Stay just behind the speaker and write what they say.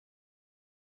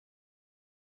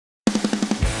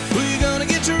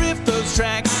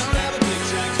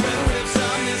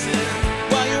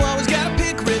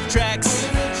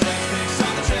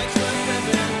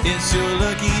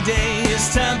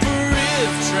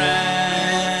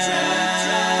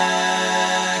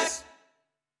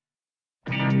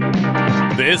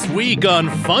This week on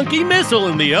Funky Missile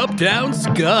in the Uptown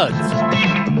Scuds.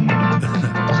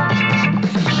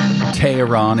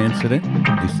 Tehran incident.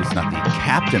 At least it's not the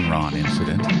Captain Ron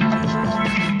incident.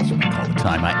 That's what I call the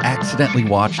time I accidentally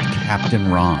watched Captain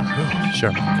Ron. Oh,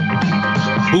 sure.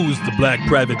 Who's the black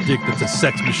private dick that's a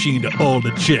sex machine to all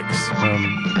the chicks?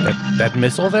 That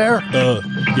missile there?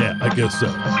 Yeah, I guess so.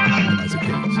 As a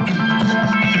case.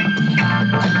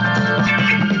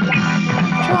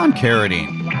 John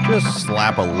Carradine. Just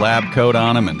slap a lab coat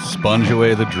on him and sponge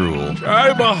away the drool.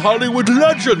 I'm a Hollywood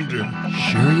legend.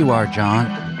 Sure you are, John.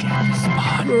 Get the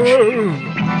sponge.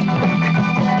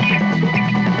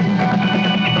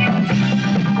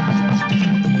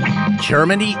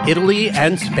 Germany, Italy,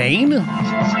 and Spain?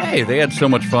 Hey, they had so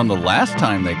much fun the last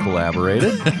time they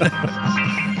collaborated.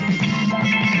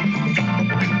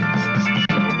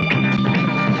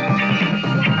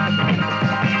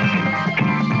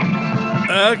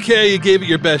 Okay, you gave it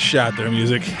your best shot there,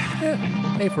 music. Yeah,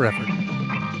 pay for effort.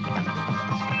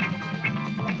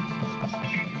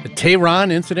 The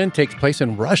Tehran incident takes place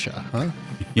in Russia, huh?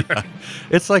 Yeah,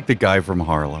 it's like the guy from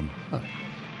Harlem. Huh.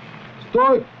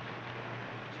 Sтой!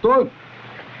 Sтой!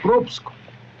 Пропуск!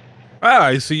 Ah,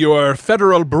 I see you are a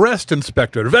federal breast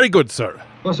inspector. Very good, sir.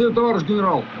 Спасибо, товарищ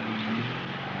генерал.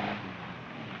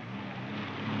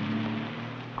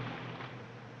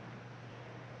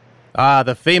 Ah,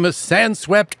 the famous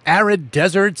sand-swept arid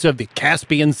deserts of the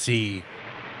Caspian Sea.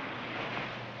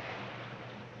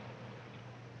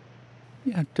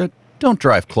 Yeah, don't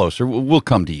drive closer. We'll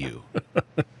come to you.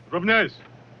 Равняйсь.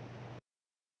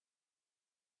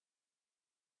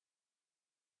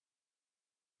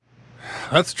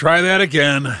 Let's try that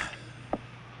again.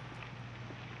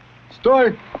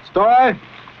 Стой! Стой!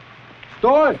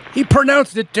 Стой! He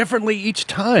pronounced it differently each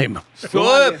time.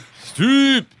 Stop! Stop!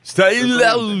 Stay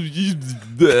low!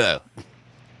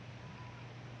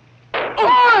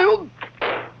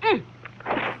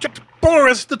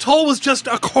 Boris, the toll was just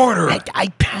a quarter. I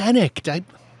panicked.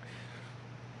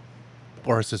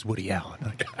 Boris is Woody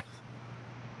Allen.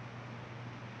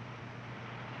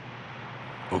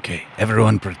 Okay,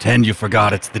 everyone pretend you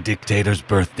forgot it's the dictator's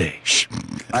birthday. Shh.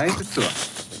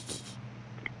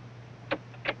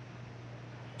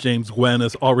 James Gwen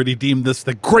has already deemed this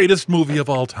the greatest movie of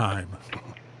all time.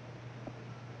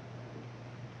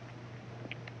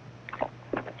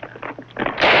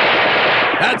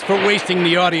 That's for wasting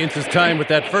the audience's time with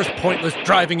that first pointless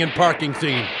driving and parking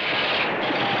scene.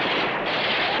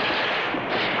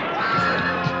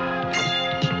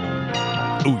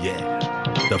 Oh yeah,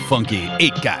 the funky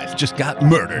 8 guys just got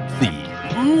murdered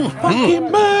theme. Funky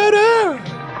murder!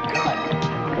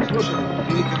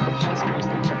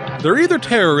 They're either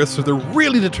terrorists or they're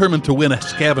really determined to win a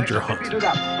scavenger hunt.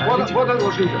 Вот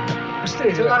отложите.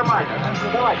 Все нормально.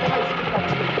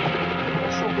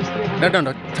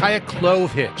 No. Tie a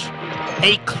clove hitch.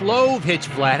 A clove hitch,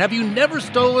 Vlad. Have you never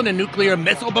stolen a nuclear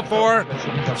missile before?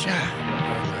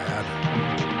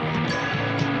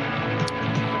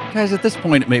 Guys, at this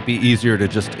point, it may be easier to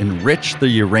just enrich the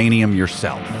uranium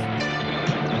yourself.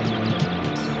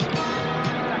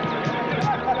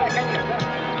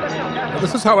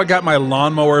 This is how I got my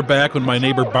lawnmower back when my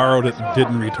neighbor borrowed it and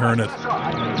didn't return it.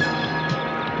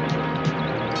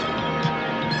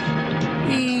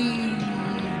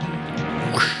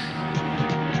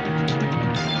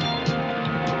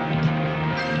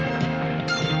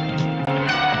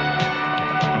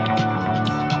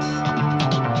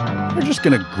 We're just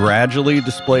going to gradually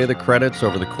display the credits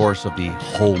over the course of the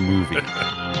whole movie.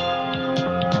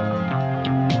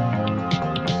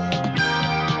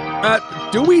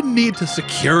 Do we need to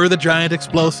secure the giant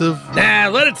explosive? Nah,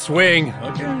 let it swing.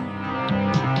 Okay.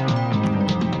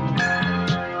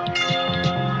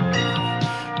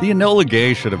 The Enola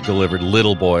Gay should have delivered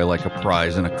Little Boy like a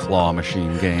prize in a claw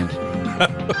machine game.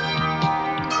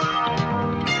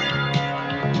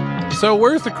 So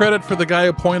where's the credit for the guy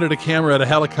who pointed a camera at a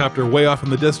helicopter way off in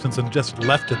the distance and just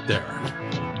left it there?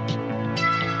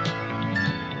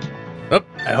 Oh,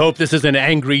 I hope this is an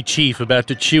angry chief about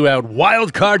to chew out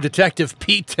wildcard detective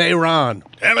Pete Tehran.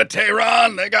 Damn it,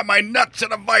 Tehran, they got my nuts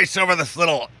in a vice over this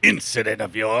little incident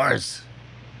of yours.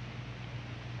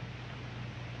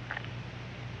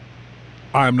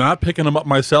 I'm not picking him up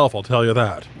myself, I'll tell you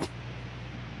that.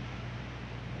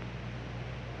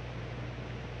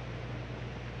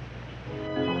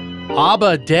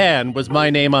 Abba Dan was my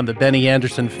name on the Benny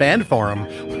Anderson fan forum.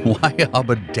 Why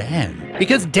Abba Dan?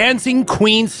 Because Dancing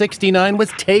Queen 69 was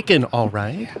taken, all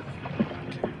right?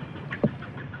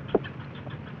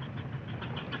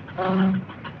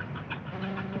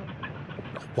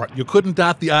 What, you couldn't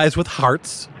dot the I's with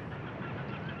hearts?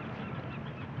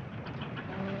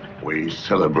 We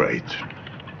celebrate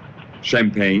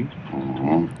Champagne.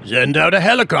 Send out a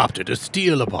helicopter to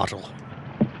steal a bottle.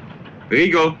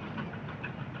 Rigo.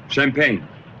 Champagne.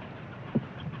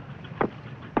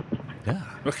 Yeah.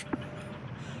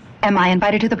 Am I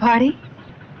invited to the party?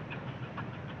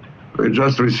 We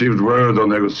just received word on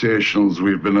negotiations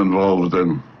we've been involved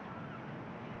in.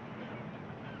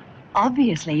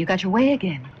 Obviously, you got your way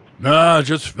again. Nah,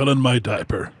 just filling my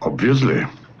diaper. Obviously.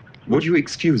 Would you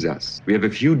excuse us? We have a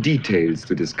few details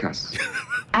to discuss.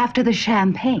 After the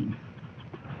champagne.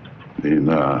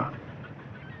 Nina.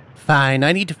 Fine,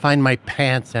 I need to find my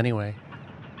pants anyway.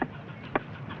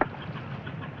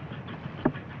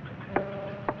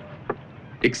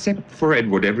 Except for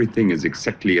Edward, everything is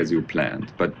exactly as you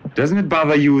planned. But doesn't it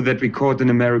bother you that we caught an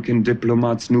American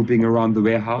diplomat snooping around the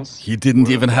warehouse? He didn't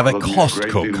even have a Well, it'd be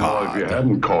great Costco to know card. If you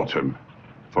hadn't caught him,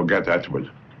 forget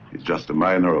Atwood. He's just a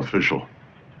minor official.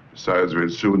 Besides,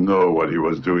 we'd soon know what he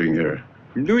was doing here.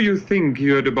 Do you think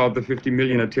you heard about the 50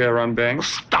 million at Tehran Bank?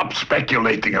 Stop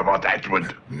speculating about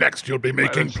Atwood. Next, you'll be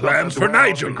making Let's plans stop for at the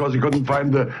warehouse Nigel. Because he couldn't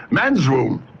find the men's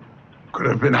room. Could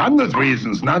have been 100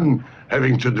 reasons, none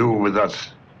having to do with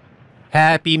us.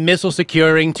 Happy missile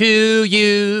securing to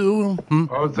you.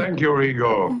 Oh, thank you,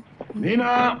 Rigo.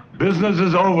 Nina, business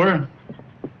is over.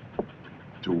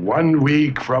 To 1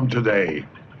 week from today.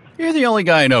 You're the only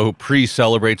guy I know who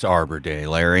pre-celebrates Arbor Day,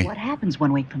 Larry. What happens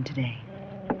 1 week from today?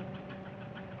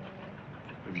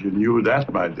 If you knew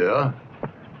that, my dear,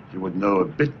 you would know a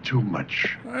bit too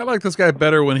much. I like this guy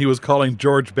better when he was calling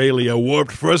George Bailey a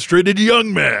warped, frustrated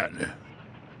young man.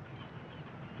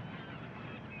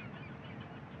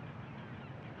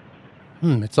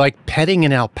 It's like petting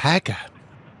an alpaca.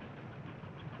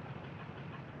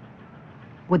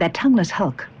 Would that tongueless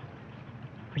Hulk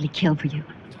really kill for you?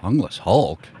 Tongueless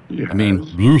Hulk? Yes. I mean,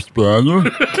 Bruce Banner?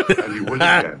 And you would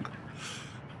again.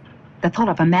 The thought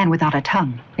of a man without a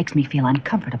tongue makes me feel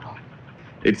uncomfortable.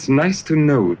 It's nice to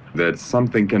know that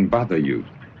something can bother you.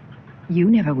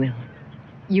 You never will.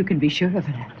 You can be sure of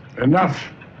that.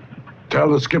 Enough.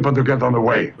 Tell the skipper to get on the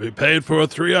way. We paid for a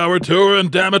 3-hour tour, and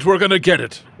damn it, we're gonna get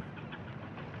it.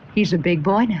 He's a big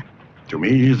boy now. To me,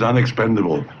 he's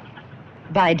unexpendable.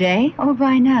 By day or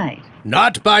by night?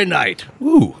 Not by night.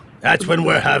 Ooh. That's when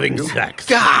we're having sex.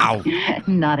 Ow!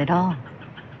 Not at all.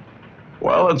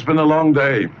 Well, it's been a long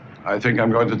day. I think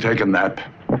I'm going to take a nap.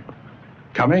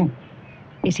 Coming?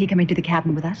 Is he coming to the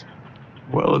cabin with us?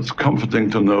 Well, it's comforting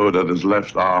to know that his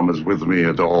left arm is with me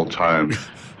at all times.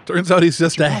 Turns out he's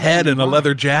just a head in a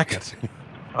leather jacket.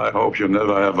 I hope you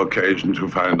never have occasion to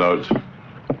find out.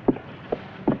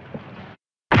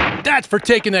 That's for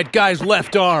taking that guy's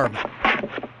left arm.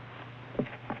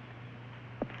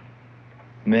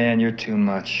 Man, you're too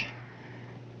much.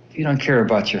 If you don't care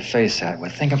about your face,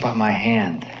 Atwood, think about my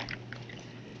hand.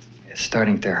 It's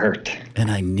starting to hurt.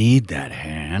 And I need that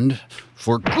hand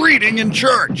for greeting in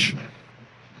church.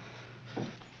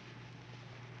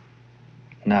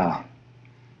 Now,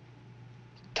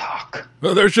 talk.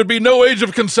 Well, there should be no age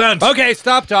of consent. Okay,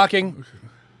 stop talking.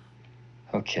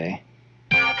 Okay.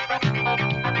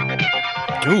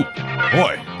 Ooh,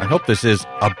 boy, I hope this is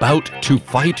about to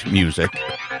fight music.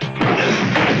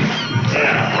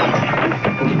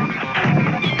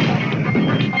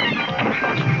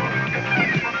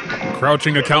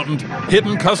 Crouching accountant,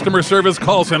 hidden customer service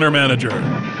call center manager.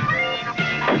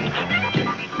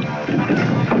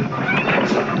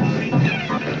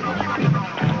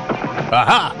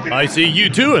 Aha! I see you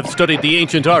too have studied the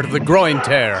ancient art of the groin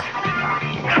tear.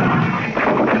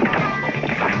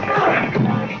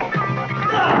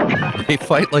 They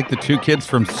fight like the two kids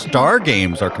from Star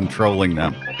Games are controlling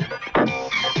them.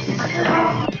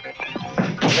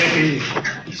 Maybe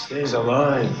he stays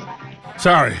alive.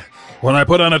 Sorry, when I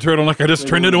put on a turtleneck, I just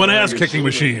turned into an ass-kicking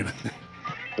machine.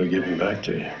 We'll give him back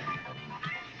to you.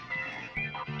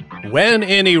 When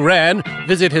in Iran,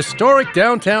 visit historic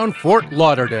downtown Fort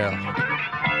Lauderdale.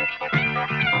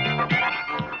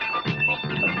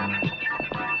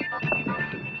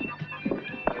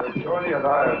 Johnny and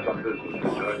I have some business to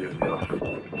tell you.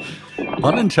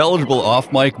 Unintelligible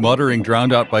off-mic muttering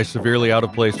drowned out by severely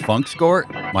out-of-place funk score.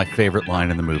 My favorite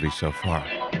line in the movie so far.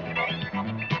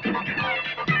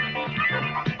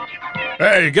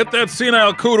 Hey, get that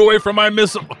senile coot away from my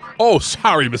missile. Oh,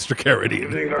 sorry, Mr.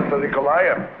 Carradine. Dr.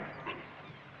 Nikolaya.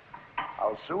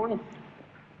 How soon?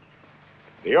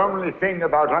 The only thing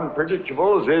about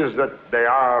unpredictables is that they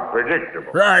are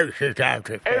predictable. Right,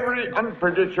 Sister. Every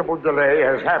unpredictable delay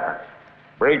has happened.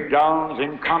 Breakdowns,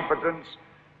 incompetence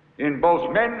in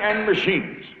both men and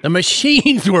machines. The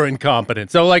machines were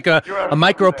incompetent. So like a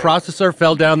microprocessor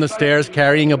fell down the stairs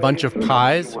carrying a bunch of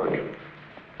pies?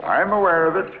 I'm aware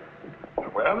of it.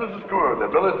 Awareness is good.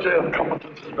 Ability and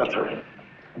competence is better.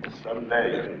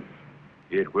 Someday,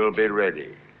 It will be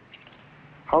ready.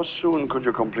 how soon could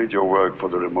you complete your work for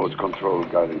the remote control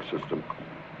guiding system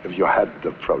if you had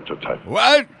the prototype?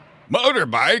 What?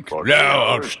 Motorbike? 40 No,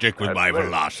 I'll hours stick with at my least.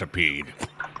 velocipede.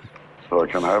 So I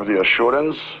can have the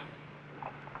assurance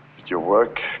that your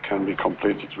work can be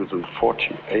completed within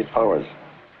 48 hours.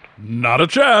 Not a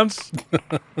chance.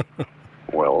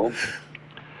 Well,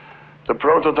 the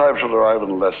prototype should arrive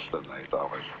in less than 8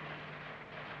 hours.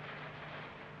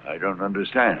 I don't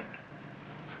understand.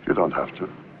 You don't have to.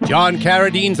 John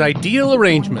Carradine's ideal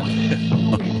arrangement.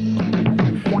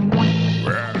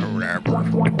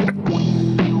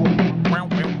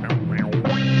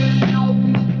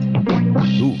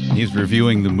 Ooh, he's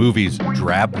reviewing the movie's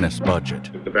drabness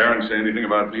budget. Did the Baron say anything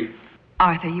about me?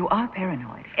 Arthur, you are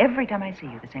paranoid. Every time I see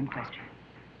you, the same question.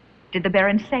 Did the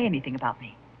Baron say anything about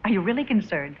me? Are you really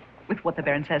concerned with what the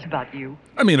Baron says about you?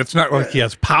 I mean, it's not like he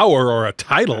has power or a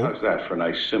title. How's that for a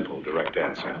nice, simple, direct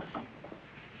answer?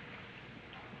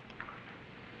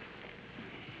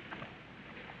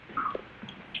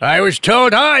 I was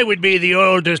told I would be the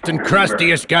oldest and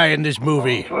crustiest guy in this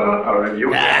movie. I'll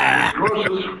review the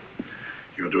courses.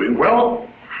 You're doing well.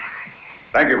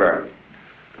 Thank you, Baron.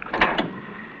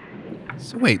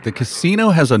 So wait, the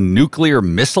casino has a nuclear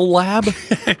missile lab?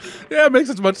 Yeah, it makes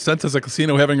as much sense as a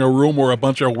casino having a room where a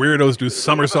bunch of weirdos do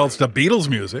somersaults to Beatles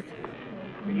music.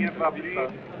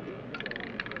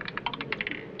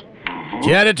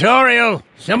 Janitorial!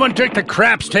 Someone took the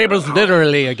craps tables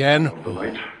literally again.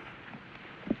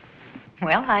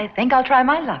 Well, I think I'll try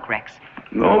my luck, Rex.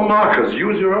 No, Marcus,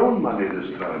 use your own money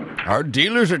this time. Our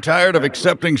dealers are tired of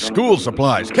accepting school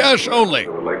supplies. Cash only. I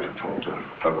would like to talk to.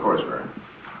 Of course, Baron.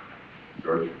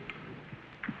 George?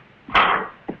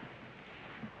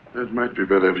 It might be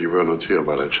better if you were not here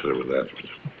while I chatted with that.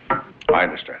 I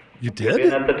understand. You Been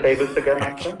did? at the tables again,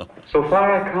 Master? So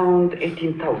far I count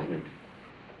 18,000.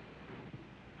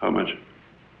 How much?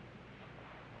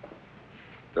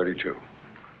 32.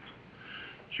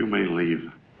 You may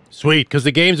leave. Sweet, because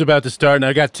the game's about to start and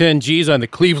I got 10 G's on the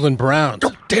Cleveland Browns.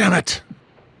 Oh, damn it.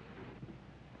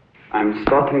 I'm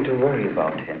starting to worry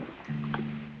about him.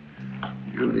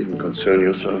 You needn't concern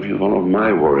yourself. He's one of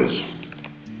my worries.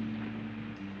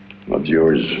 Not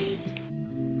yours.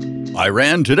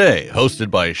 Iran Today,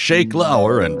 hosted by Sheikh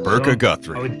Lauer and Berka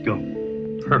Guthrie. How it go?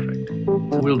 Perfect.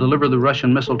 We'll deliver the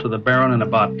Russian missile to the Baron in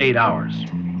about 8 hours.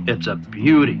 It's a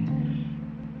beauty.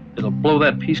 It'll blow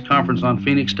that peace conference on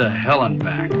Phoenix to hell and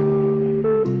back.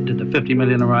 Did the 50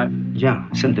 million arrive? Yeah,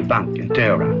 it's in the bank in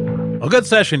Tehran. Well, good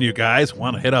session, you guys.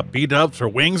 Want to hit up B-dubs for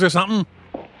wings or something?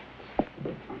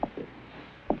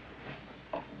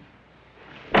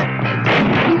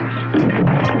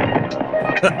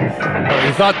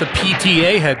 You thought the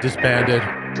PTA had disbanded.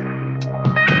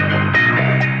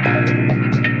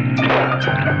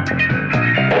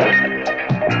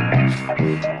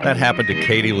 That happened to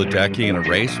Katie Ledecky in a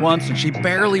race once, and she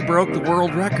barely broke the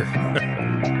world record.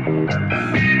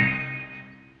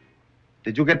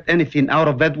 Did you get anything out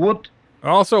of that wood?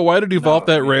 Also, why did you vault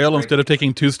that rail instead of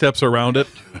taking 2 steps around it?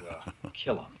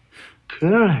 Kill him.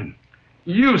 Kill him?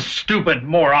 You stupid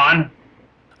moron!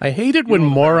 I hate it when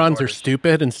morons are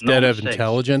stupid instead No of mistakes.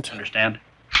 intelligent. Understand?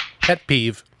 Pet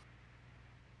peeve.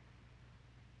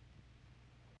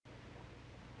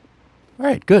 All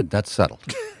right, good. That's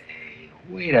settled.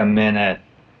 Wait a minute.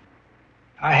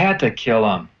 I had to kill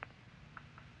him.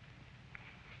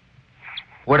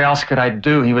 What else could I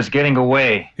do? He was getting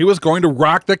away. He was going to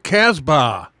rock the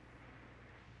Casbah.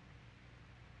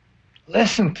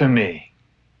 Listen to me.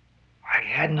 I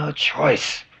had no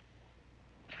choice.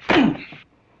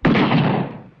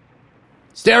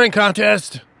 Staring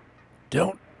contest.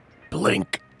 Don't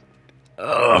blink.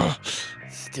 Ugh.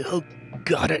 Still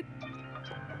got it.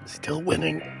 Still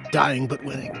winning. Dying, but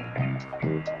winning.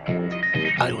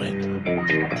 I win.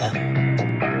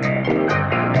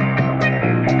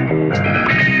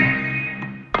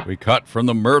 We cut from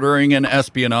the murdering and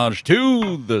espionage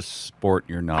to the sport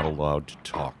you're not allowed to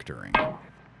talk during.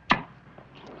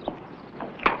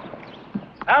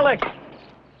 Alex!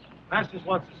 Masters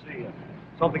wants to see you.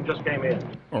 Something just came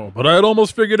in. Oh, but I had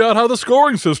almost figured out how the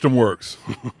scoring system works.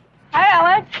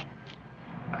 Hi,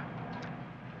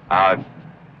 Alex.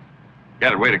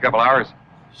 Gotta wait a couple hours.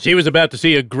 She was about to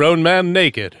see a grown man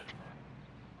naked.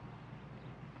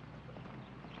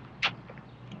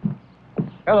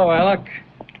 Hello, Alec.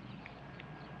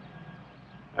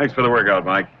 Thanks for the workout,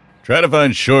 Mike. Try to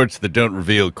find shorts that don't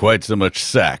reveal quite so much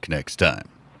sack next time.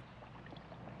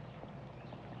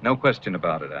 No question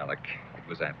about it, Alec. It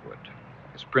was Atwood.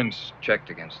 His prints checked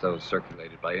against those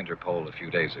circulated by Interpol a few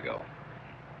days ago.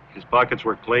 His pockets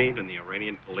were clean, and the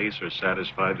Iranian police are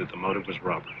satisfied that the motive was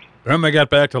robbery. Then they got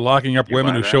back to locking up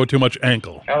women who show too much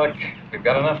ankle. Alec, we've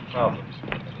got enough problems in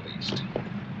the Middle East.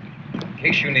 In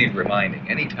case you need reminding,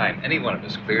 anytime any one of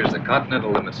us clears the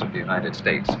continental limits of the United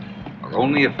States, our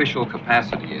only official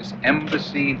capacity is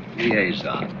embassy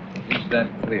liaison. Is that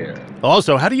clear?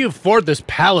 Also, how do you afford this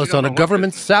palace on a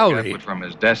government salary? From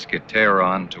his desk at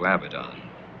Tehran to Abaddon.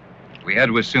 We had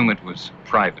to assume it was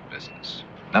private business.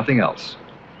 Nothing else.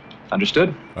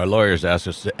 Understood? Our lawyers asked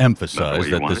us to emphasize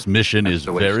that this mission is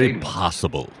very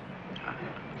possible.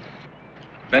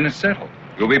 Then it's settled.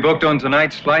 You'll be booked on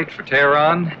tonight's flight for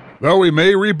Tehran. Well, we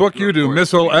may rebook you to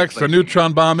Missile X, the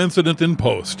neutron bomb incident in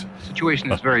post. The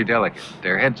situation is very delicate.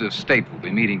 Their heads of state will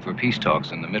be meeting for peace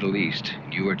talks in the Middle East.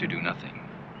 You are to do nothing.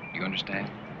 You understand?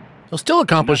 You'll still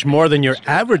accomplish more than your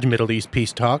average Middle East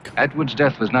peace talk. Atwood's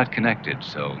death was not connected,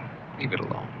 so leave it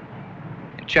alone.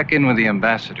 And check in with the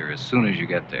ambassador as soon as you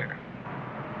get there.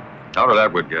 How did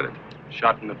Atwood get it?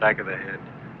 Shot in the back of the head.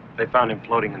 They found him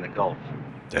floating in the Gulf.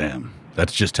 Damn,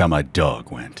 that's just how my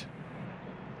dog went.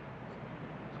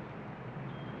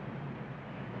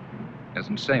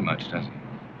 Doesn't say much, does he?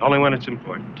 Only when it's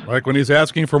important. Like when he's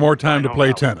asking for more time to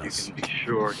play tennis. You can be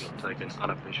sure he'll take an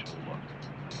unofficial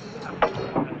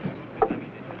look.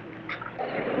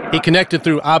 He connected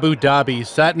through Abu Dhabi,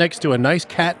 sat next to a nice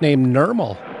cat named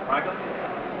Nermal.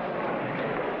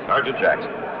 Sergeant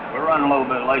Jackson. We're running a little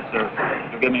bit late, sir.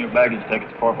 You'll give me your baggage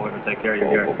tickets to Corporal to take care of your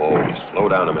gear. Slow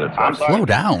down a minute, sir. Slow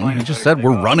down? You just said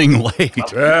we're running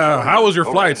late. Yeah, how was your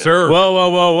flight, sir? Whoa, whoa,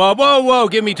 whoa, whoa, whoa, whoa.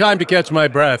 Give me time to catch my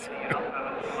breath.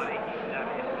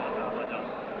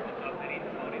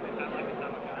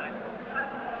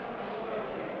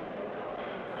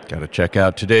 Gotta check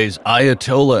out today's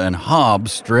Ayatollah and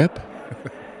Hobbes strip.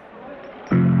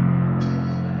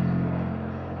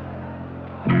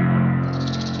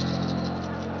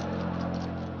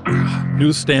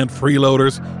 Newsstand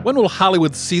freeloaders. When will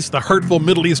Hollywood cease the hurtful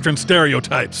Middle Eastern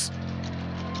stereotypes?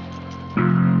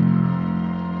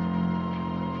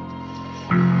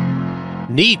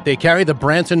 Neat, they carry the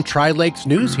Branson Tri-Lakes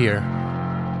News here.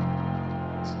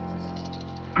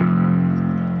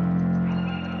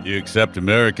 You accept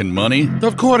American money?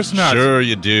 Of course not. Sure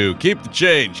you do. Keep the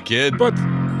change, kid. But...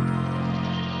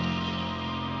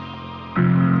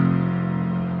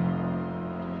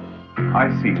 I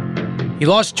see. He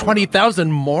lost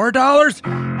 $20,000 more dollars?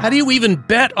 How do you even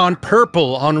bet on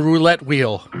purple on a roulette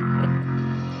wheel?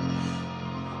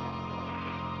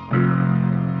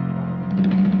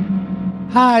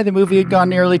 Hi, the movie had gone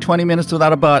nearly 20 minutes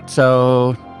without a butt,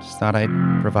 so just thought I'd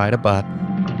provide a butt.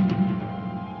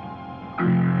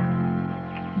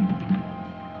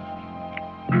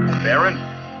 Baron?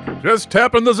 Just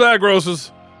tapping the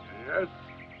Zagroses. Yes.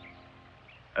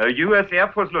 A U.S. Air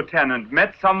Force lieutenant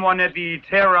met someone at the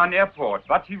Tehran airport,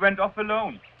 but he went off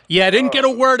alone. Yeah, I didn't get a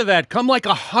word of that. Come like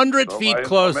 100 So feet my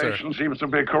closer. information seems to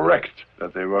be correct,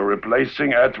 that they were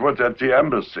replacing Atwood at the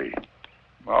embassy.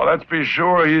 Well, let's be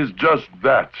sure he's just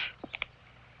that.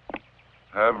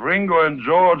 Have Ringo and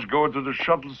George go to the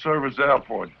shuttle service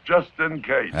airport, just in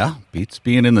case. Well, beats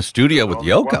being in the studio with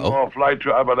Only one Yoko. more flight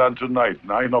to Abaddon tonight,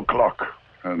 9 o'clock.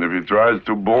 And if he tries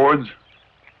to board,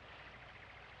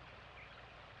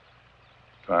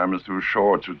 time is too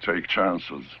short to take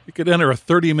chances. You could enter a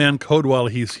 30-man code while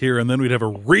he's here, and then we'd have a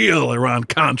real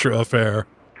Iran-Contra affair.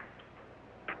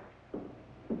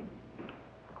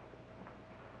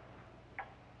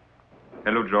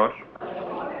 Hello, George.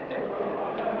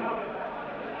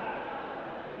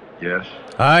 Yes.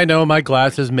 I know my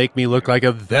glasses make me look like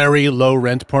a very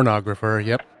low-rent pornographer,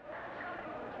 yep.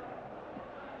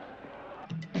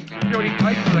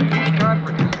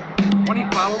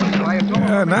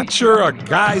 Not sure a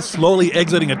guy slowly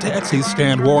exiting a taxi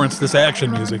stand warrants this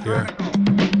action music here.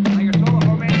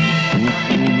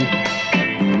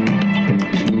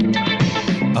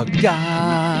 A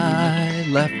guy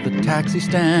left the taxi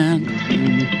stand,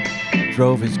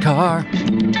 drove his car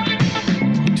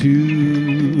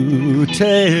to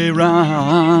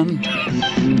Tehran,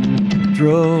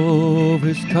 drove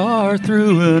his car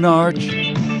through an arch.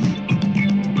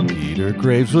 Peter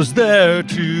Graves was there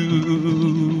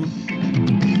too.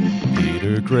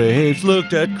 Peter Graves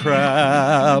looked at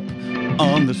crap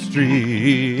on the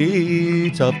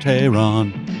streets of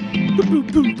Tehran.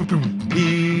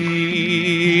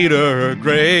 Peter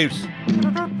Graves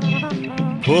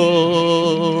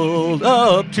pulled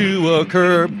up to a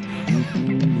curb.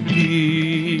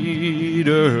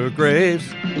 Peter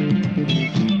Graves,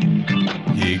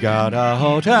 he got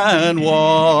out and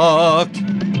walked.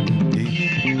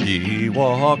 He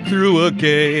walked through a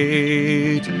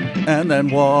gate and then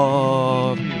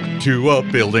walk to a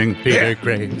building. Peter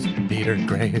Graves, Peter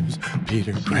Graves,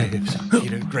 Peter Graves,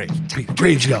 Peter Graves, Peter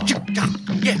Graves, go.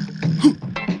 Yeah.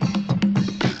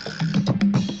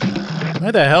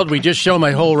 Why the hell did we just show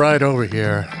my whole ride over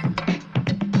here?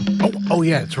 Oh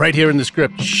yeah, it's right here in the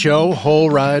script. Show whole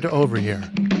ride over here.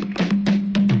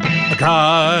 A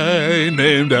guy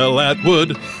named L.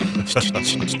 Atwood.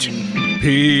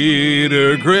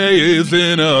 Peter Graves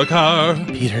in a car.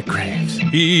 Peter Graves.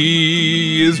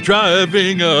 He is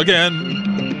driving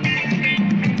again.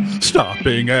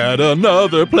 Stopping at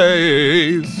another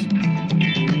place.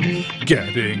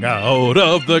 Getting out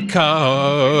of the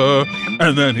car.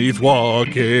 And then he's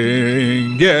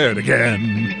walking yet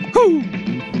again. Woo!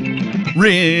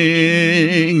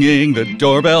 Ringing the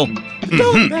doorbell.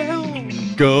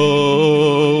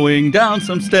 Going down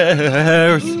some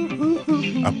stairs.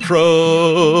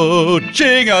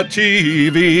 Approaching a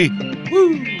TV.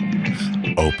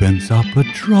 Opens up a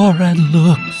drawer and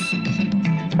looks.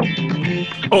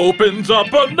 Opens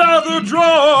up another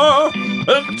drawer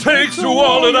and takes the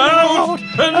wallet out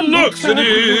and looks at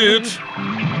it.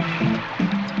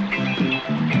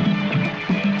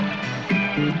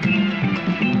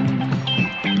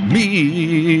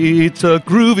 Meets a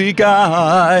groovy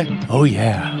guy. Oh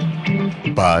yeah.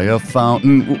 By a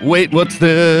fountain. Wait, what's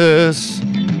this?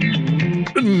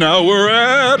 Now we're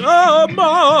at a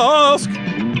mosque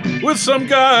with some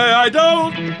guy I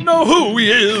don't know who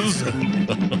he is.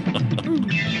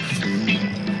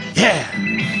 Yeah.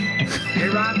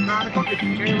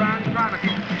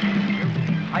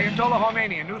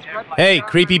 Hey,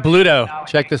 creepy Bluto,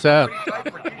 check this out.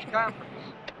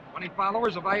 20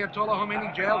 followers of Ayatollah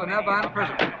Khomeini jailed in Evan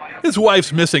prison. His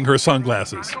wife's missing her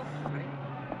sunglasses.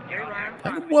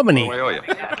 Womany.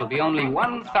 It'll be only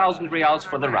 1,000 reals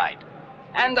for the ride.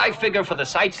 And I figure for the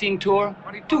sightseeing tour,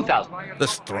 2,000. The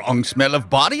strong smell of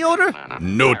body odor?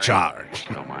 No charge.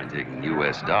 Don't mind taking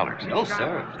U.S. dollars. No,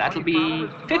 sir. That'll be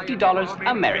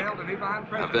 $50 American.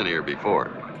 I've been here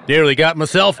before. Nearly got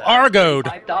myself argoed.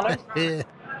 $5?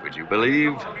 Would you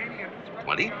believe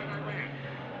 20?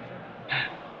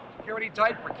 Security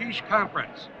tight for quiche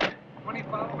conference. 20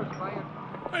 followers of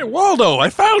Ayatollah. Hey, Waldo, I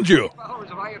found you. Followers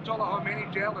of Ayatollah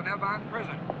Khomeini jailed in Evan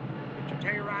prison. The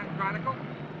Tehran Chronicle.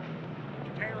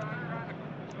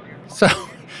 So,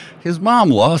 his mom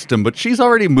lost him, but she's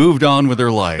already moved on with her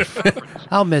life.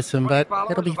 I'll miss him, but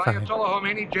it'll be fine.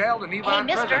 Hey,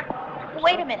 mister,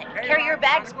 wait a minute. Carry your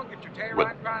bags. What,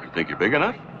 you think you're big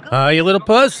enough? You little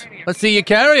puss? Let's see you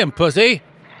carry him, pussy.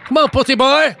 Come on, pussy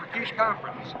boy.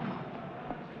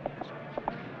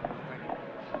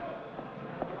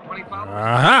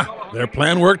 Aha! Their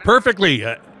plan worked perfectly,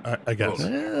 I guess.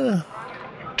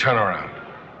 Turn around.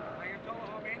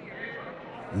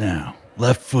 Now,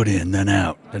 left foot in, then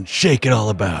out, then shake it all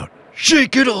about.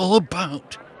 Shake it all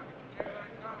about.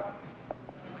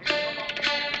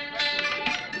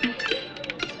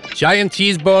 Giant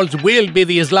cheese balls will be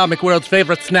the Islamic world's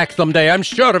favorite snack someday, I'm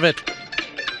sure of it.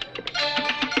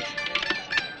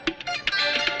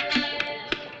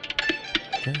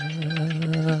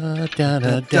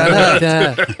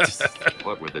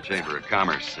 What would the Chamber of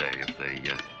Commerce say if they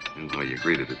knew how you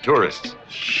greeted the tourists?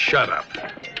 Shut up.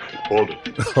 Hold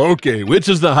it. Okay, which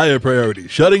is the higher priority,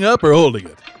 shutting up or holding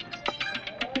it?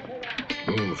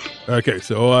 Move. Okay,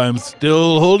 so I'm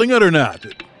still holding it or not?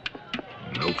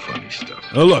 No funny stuff.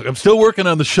 Oh, look, I'm still working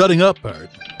on the shutting up part.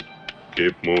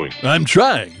 Keep moving. I'm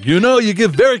trying. You know, you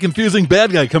give very confusing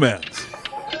bad guy commands.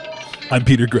 I'm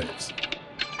Peter Graves.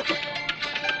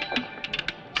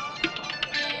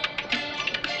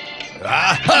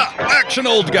 Aha! Action,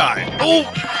 old guy. Oh,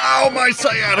 ow, my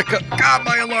sciatica. God,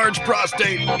 my enlarged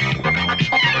prostate.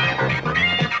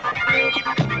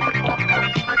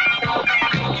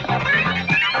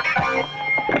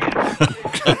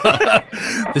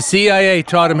 The CIA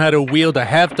taught him how to wield a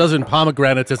half-dozen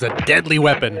pomegranates as a deadly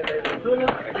weapon.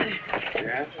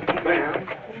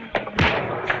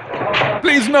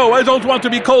 Please, no, I don't want to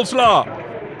be coleslaw.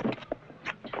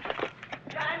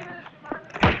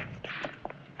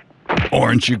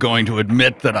 Aren't you going to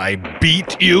admit that I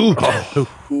beat you?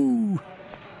 Oh.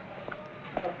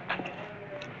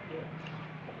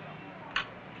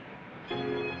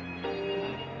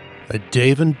 A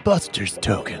Dave and Buster's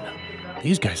token.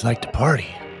 These guys like to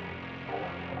party.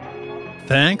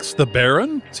 Thanks, the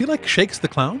Baron? Is he like Shakes the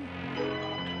Clown?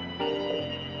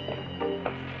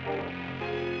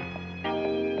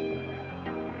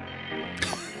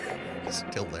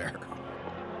 Still there.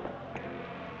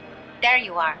 There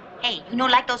you are. Hey, you know,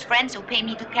 like those friends who pay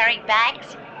me to carry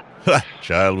bags?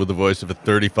 Child with the voice of a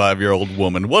 35-year-old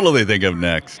woman. What'll they think of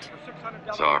next?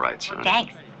 It's all right, son.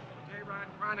 Thanks.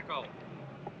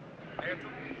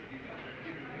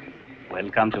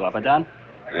 Welcome to Abadan.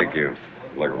 Thank you.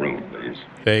 Like a room, please.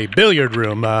 A billiard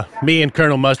room. Me and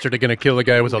Colonel Mustard are going to kill a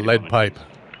guy with a lead pipe.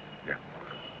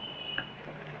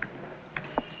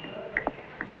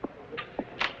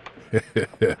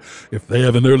 If they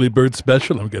have an early bird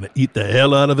special, I'm going to eat the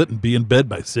hell out of it and be in bed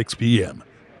by 6 p.m.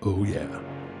 Oh, yeah.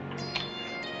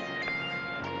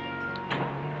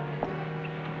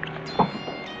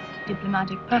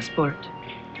 Diplomatic passport.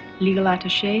 Legal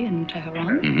attaché in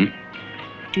Tehran.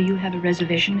 Mm-hmm. Do you have a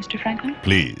reservation, Mr. Franklin?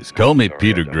 Please, call me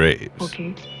Peter Graves.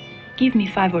 Okay. Give me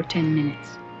 5 or 10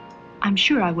 minutes. I'm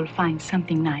sure I will find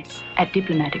something nice at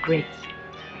diplomatic rates.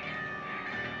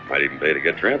 Might even pay to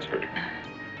get transferred.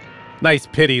 Nice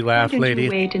pity laugh, Why don't you lady.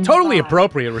 wait in the Totally bar?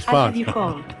 appropriate I'll response. have you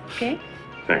called, okay?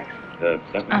 Thanks.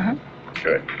 Uh-huh.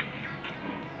 Good.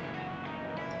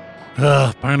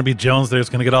 Barnaby Jones there's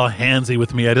going to get all handsy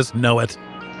with me. I just know it.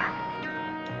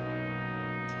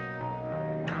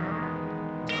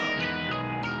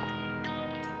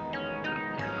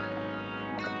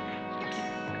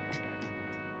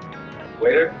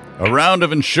 Waiter? A round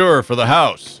of Ensure for the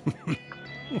house.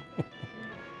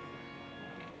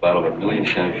 Bottle of million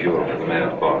champagne for the man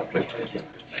at the bar, please.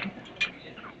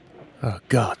 Oh,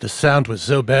 God, the sound was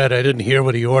so bad I didn't hear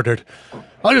what he ordered.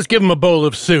 I'll just give him a bowl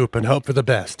of soup and hope for the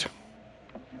best.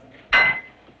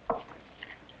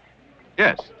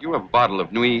 Yes, you have a bottle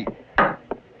of Nuit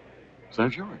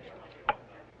Saint-Georges.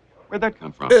 Where'd that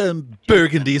come from?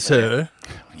 Burgundy, sir.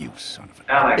 You son of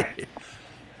a... Alec.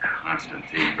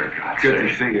 Constantine, for God's sake. Good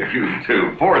to see you. You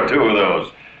too. Pour 2 of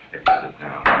those. Sit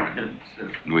down.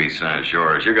 Nuit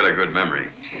Saint-Georges, you got a good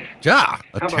memory. Yeah,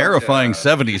 a terrifying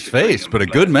 70s face, but a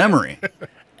good memory.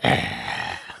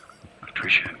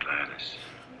 Patricia and Gladys.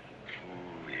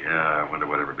 Oh, yeah, I wonder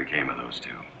whatever became of those 2.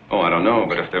 Oh, I don't know,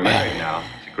 but if they're married now,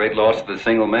 it's a great loss to the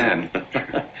single man.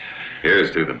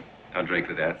 Here's to them. I'll drink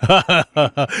to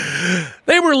that.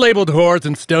 They were labeled whores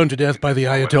and stoned to death by the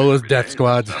Ayatollah's death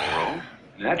squads.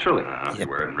 Naturally. You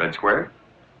wear it in Red Square?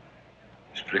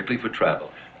 Strictly for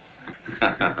travel.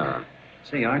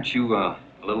 Say, aren't you a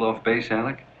little off base,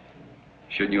 Alec?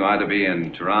 Shouldn't you either be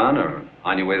in Tehran or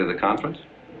on your way to the conference?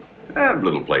 Have a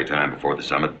little playtime before the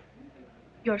summit.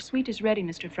 Your suite is ready,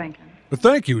 Mr. Franklin. Well,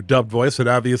 thank you, dubbed voice that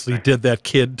obviously did that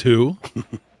kid, too. I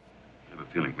have a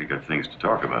feeling we got things to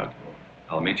talk about.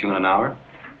 I'll meet you in an hour.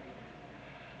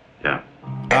 Yeah.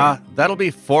 That'll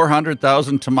be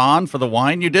 400,000 Taman for the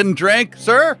wine you didn't drink,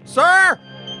 sir? Sir!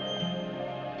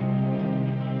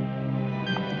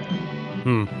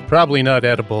 Probably not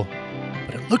edible,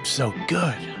 but it looks so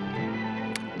good.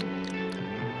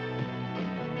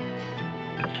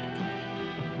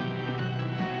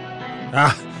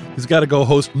 He's got to go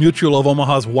host Mutual of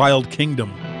Omaha's Wild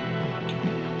Kingdom.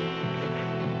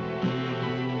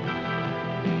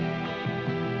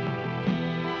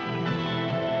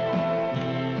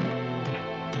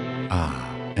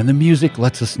 And the music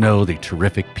lets us know the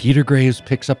terrific Peter Graves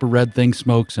picks up a red thing,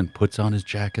 smokes, and puts on his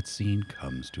jacket. Scene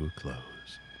comes to a close.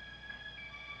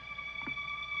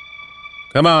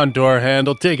 Come on, door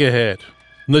handle, take a hit.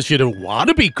 Unless you don't want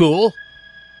to be cool.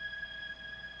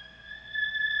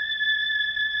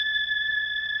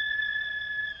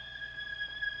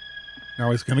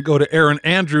 Now he's going to go to Erin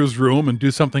Andrews' room and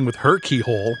do something with her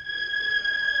keyhole.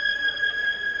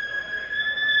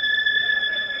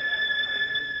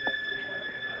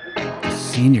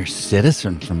 Senior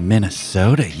citizen from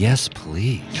Minnesota, yes,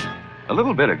 please. A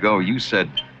little bit ago, you said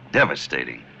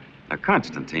devastating. Now,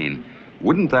 Constantine,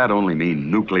 wouldn't that only mean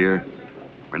nuclear?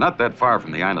 We're not that far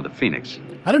from the Eye of the Phoenix.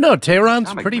 I don't know,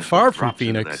 Tehran's pretty far from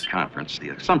Phoenix. That conference, the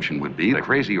assumption would be a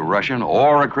crazy Russian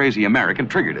or a crazy American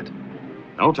triggered it.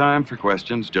 No time for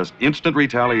questions, just instant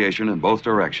retaliation in both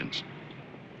directions.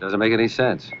 Doesn't make any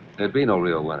sense. There'd be no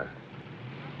real winner.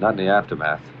 Not in the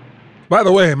aftermath. By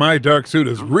the way, my dark suit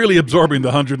is really absorbing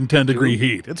the 110-degree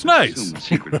heat. It's nice. Assume the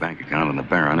secret bank account and the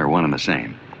Baron are one and the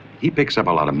same. He picks up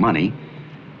a lot of money,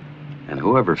 and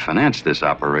whoever financed this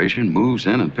operation moves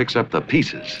in and picks up the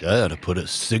pieces. I ought to put a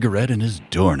cigarette in his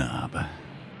doorknob.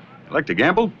 You like to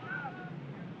gamble?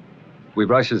 We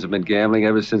Russians have been gambling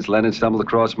ever since Lenin stumbled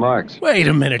across Marx. Wait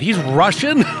a minute, he's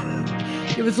Russian?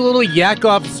 Give us a little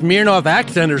Yakov Smirnov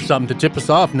accent or something to tip us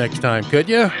off next time, could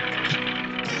you?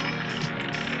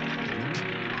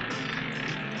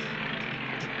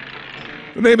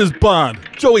 The name is Bond,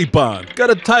 Joey Bond. Got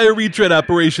a tire retread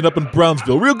operation up in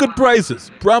Brownsville. Real good prices.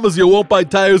 Promise you won't buy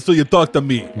tires till you talk to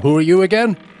me. Who are you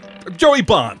again? Joey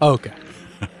Bond. Okay.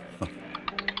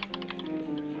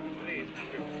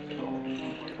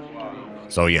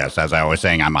 So yes, as I was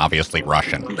saying, I'm obviously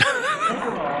Russian.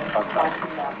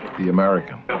 The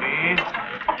American.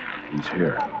 He's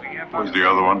here. Who's the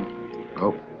other one?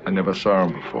 Oh, I never saw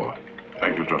him before.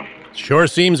 Thank you, John. Sure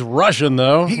seems Russian,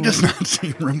 though. He does not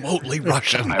seem remotely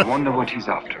Russian. I wonder what he's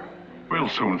after. We'll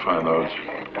soon find out.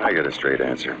 I get a straight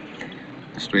answer.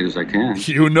 As straight as I can.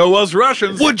 You know us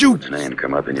Russians. Would you? His name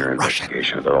come up in your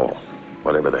investigation at all?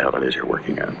 Whatever the hell it is you're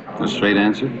working on. A straight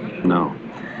answer? No.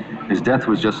 His death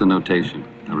was just a notation,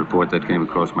 a report that came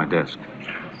across my desk.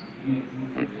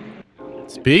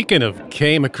 Speaking of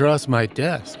came across my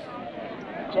desk.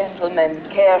 Gentlemen,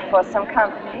 care for some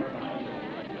company?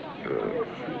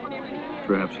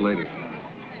 Perhaps later.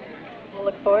 We'll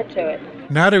look forward to it.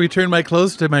 Now to return my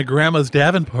clothes to my grandma's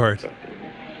Davenport.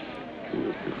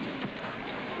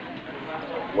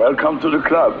 Welcome to the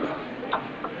club.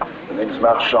 The name's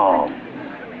Marchand.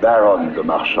 Baron de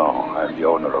Marchand. I'm the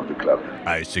owner of the club.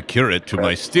 I secure it to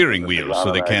my steering wheel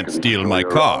so they can't steal my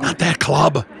car. Not that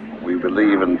club. We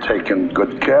believe in taking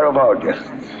good care of our guests.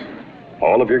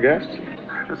 All of your guests?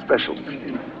 A special.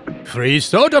 Free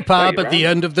soda pop at the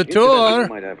end of the tour. You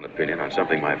might have an opinion on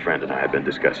something my friend and I have been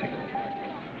discussing.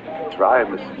 Try,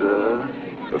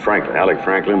 Mr. Franklin, Alec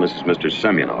Franklin, this is Mr.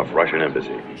 Semyonov, Russian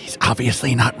Embassy. He's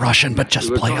obviously not Russian, but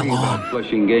just play along.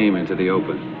 Flushing game into the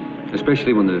open,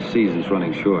 especially when the season's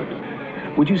running short.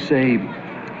 Would you say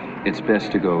it's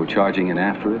best to go charging in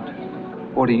after it,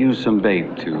 or to use some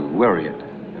bait to worry it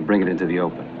and bring it into the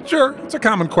open? Sure, it's a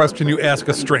common question you ask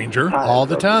a stranger. All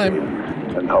the time.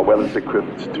 And how well it's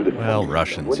equipped to the... Well,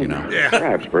 Russians, you know.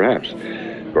 Yeah. Perhaps.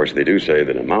 Of course, they do say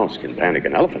that a mouse can panic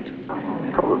an elephant.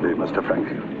 Probably, Mr.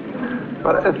 Franklin.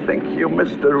 But I think you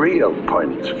missed the real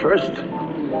point. First,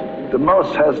 the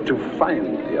mouse has to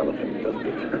find the elephant,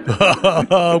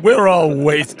 doesn't it? We're all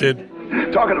wasted.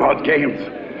 Talking about games,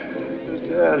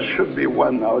 there should be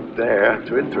one out there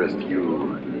to interest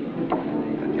you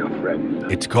and your friend.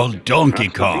 It's called Donkey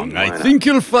Kong. I think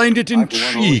you'll find it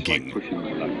intriguing.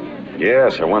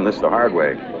 Yes, I won this the hard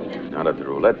way. Not at the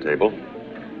roulette table,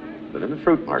 but in the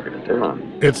fruit market in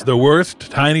Tehran. It's the worst,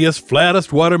 tiniest,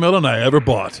 flattest watermelon I ever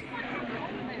bought.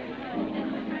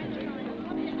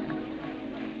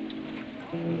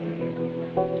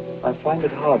 I find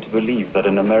it hard to believe that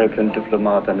an American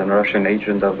diplomat and a Russian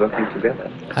agent are working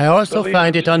together. I also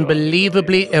find it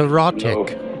unbelievably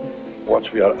erotic.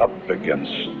 What we are up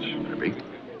against.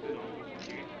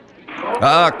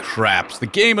 Ah, craps. The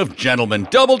game of gentlemen.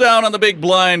 Double down on the big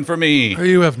blind for me.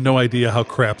 You have no idea how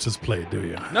craps is played, do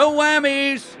you? No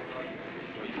whammies.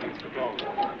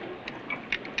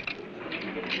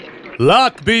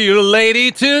 Luck be your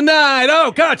lady tonight.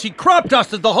 Oh, God, she crop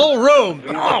dusted the whole room.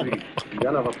 Oh.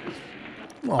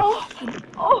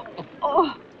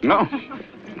 No.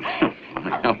 Let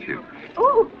me help you.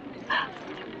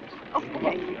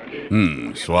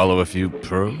 Swallow a few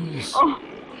pearls?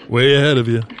 Way ahead of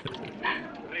you.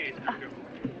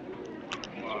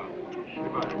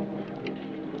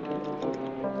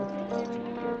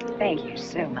 Thank you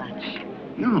so much.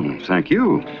 No, thank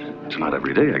you. It's not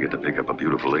every day I get to pick up a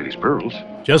beautiful lady's pearls.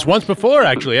 Just once before,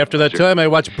 actually, after that time I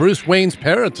watched Bruce Wayne's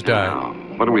parents die. Now,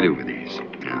 what do we do with these?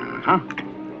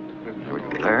 There we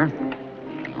go there.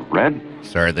 Red.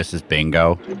 Sir, this is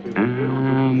bingo.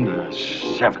 And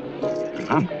 7.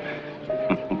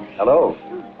 Hello.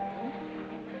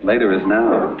 Later is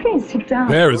now. Please sit down.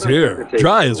 Bear is here.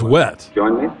 Dry as wet.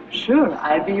 Join me? Sure,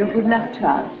 I'll be your good luck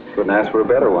charm. Couldn't ask for a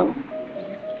better one.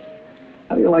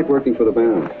 How do you like working for the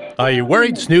Baron? Are you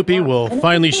worried Snoopy will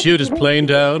finally shoot his plane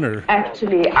down, or...?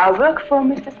 Actually, I work for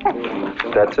Mr. Stetson.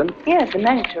 Stetson? Yes, the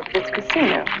manager of this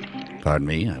casino. Pardon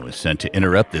me, I was sent to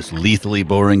interrupt this lethally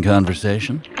boring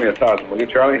conversation. Give me 1,000, will you,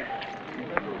 Charlie?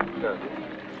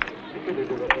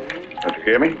 Don't you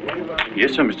hear me?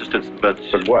 Yes, sir, Mr. Stetson, but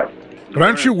what? But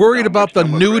aren't you worried about the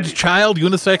nude child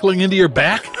unicycling into your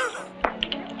back?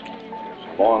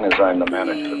 As long as I'm the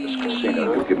manager of this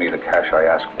casino, you give me the cash I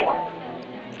ask for.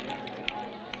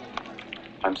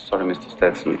 I'm sorry, Mr.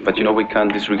 Stetson, but you know we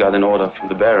can't disregard an order from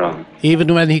the Baron.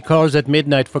 Even when he calls at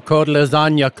midnight for cold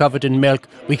lasagna covered in milk,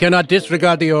 we cannot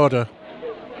disregard the order.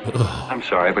 I'm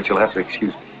sorry, but you'll have to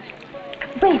excuse me.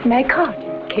 Wait, my card,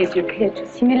 in case you catch a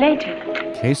simulator.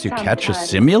 In case you catch a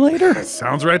simulator?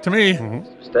 Sounds right to me.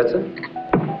 Stetson,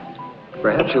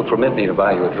 perhaps you'll permit me to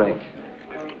buy you a drink.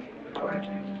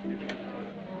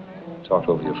 Talk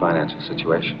over your financial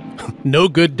situation. No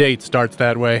good date starts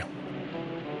that way.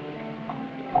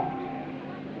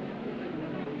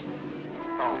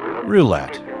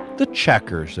 Roulette. The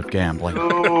checkers of gambling.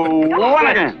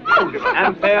 Impair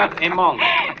et monk.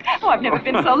 Oh, I've never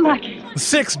been so lucky.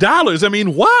 $6? I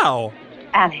mean, wow.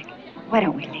 Alec, why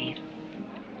don't we leave?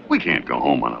 we can't go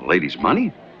home on a lady's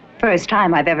money. First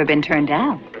time I've ever been turned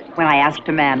down. when I asked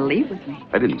a man to leave with me.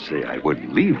 I didn't say I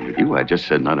wouldn't leave with you. I just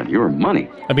said not on your money.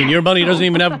 I mean, your money doesn't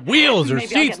even have wheels or Maybe I'll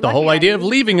seats. get The whole lucky. idea of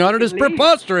leaving on it is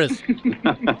preposterous.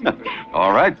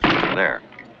 All right, there.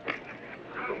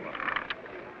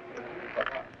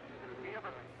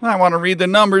 I want to read the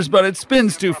numbers, but it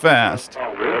spins too fast.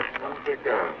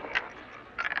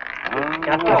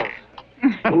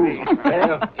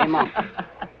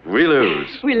 We lose.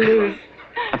 We lose.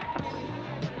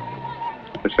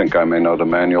 I think I may know the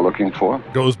man you're looking for.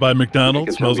 Goes by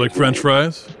McDonald's, smells like French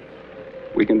fries.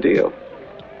 We can deal.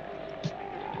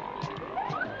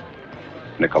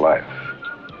 Nikolaev.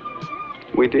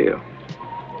 We deal.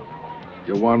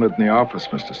 You're wanted in the office,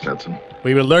 Mr. Stetson.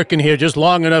 We were lurking here just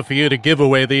long enough for you to give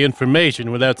away the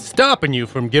information without stopping you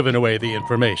from giving away the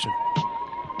information.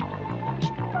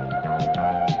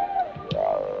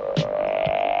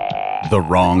 The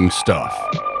wrong stuff.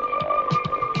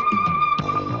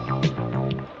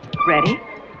 Ready?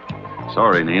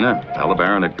 Sorry, Nina. Tell the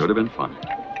Baron it could have been fun.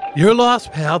 Your loss,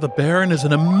 pal. The Baron is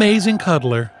an amazing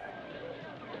cuddler.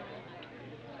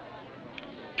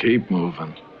 Keep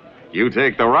moving. You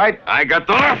take the right, I got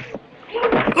the left.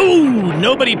 Ooh,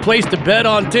 nobody placed a bet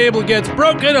on table gets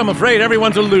broken. I'm afraid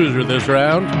everyone's a loser this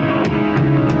round.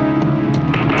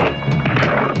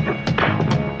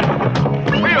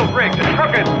 Wheel brakes and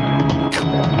crooked.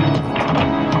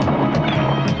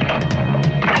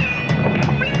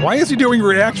 Why is he doing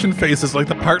reaction faces like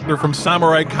the partner from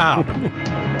Samurai Cop?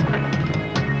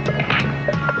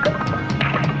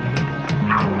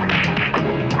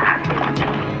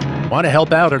 Want to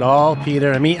help out at all,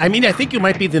 Peter? I mean, I think you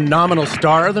might be the nominal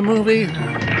star of the movie.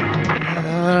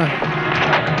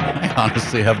 I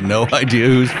honestly have no idea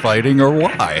who's fighting or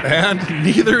why. And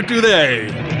neither do they.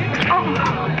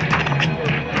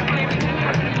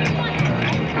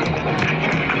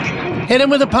 Hit him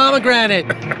with a pomegranate.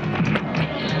 What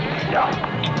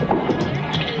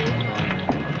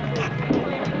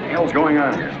the hell's going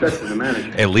on here? Stetson, the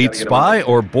manager. Elite spy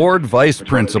or board vice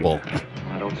principal?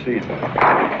 I don't see it.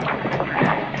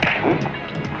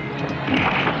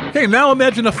 Okay, now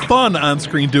imagine a fun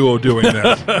on-screen duo doing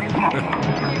that.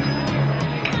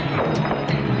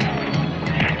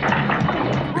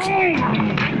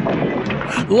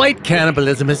 Light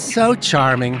cannibalism is so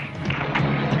charming.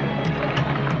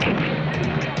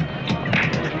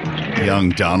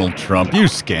 Young Donald Trump, you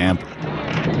scamp.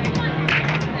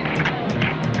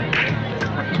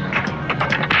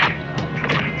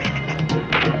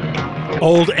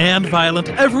 Old and violent,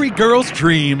 every girl's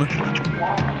dream.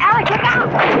 Alec, look out!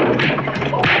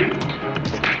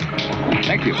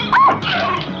 Thank you.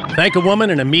 Thank a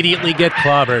woman and immediately get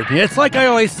clobbered. It's like I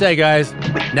always say, guys,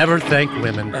 never thank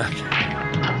women.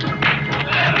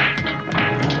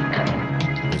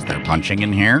 Is there punching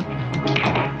in here?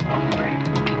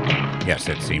 Yes,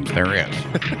 it seems there is.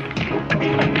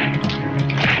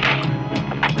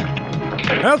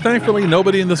 Well, thankfully,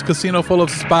 nobody in this casino full of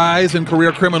spies and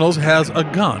career criminals has a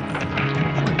gun.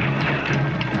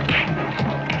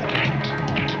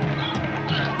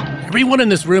 Everyone in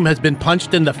this room has been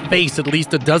punched in the face at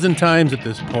least a dozen times at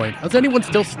this point. How's anyone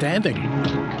still standing?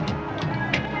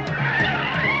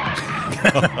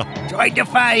 Join the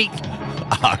fight!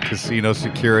 Casino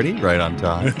security, right on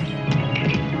time.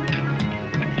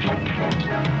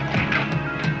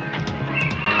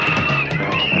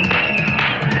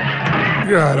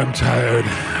 God, I'm tired.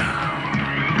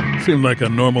 Seemed like a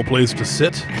normal place to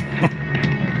sit.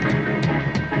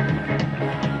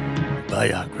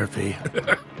 Biography.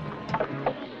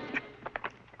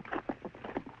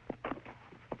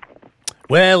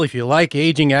 Well, if you like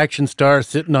aging action stars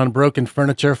sitting on broken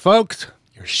furniture, folks,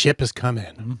 your ship has come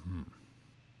in. Mm-hmm.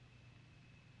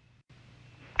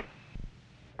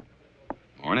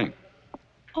 Morning.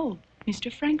 Oh,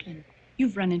 Mr. Franklin,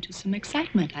 you've run into some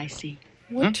excitement, I see.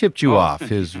 What tipped you off?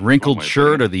 His wrinkled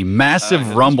shirt or the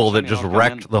massive rumble that just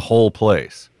wrecked the whole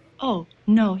place? Oh,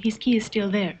 no, his key is still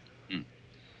there.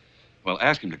 Well,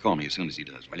 ask him to call me as soon as he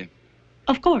does, will you?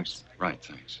 Of course. Right,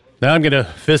 thanks. Now I'm going to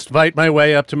fist fight my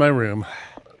way up to my room.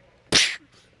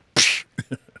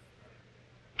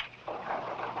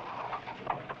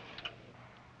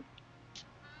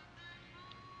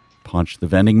 Punched the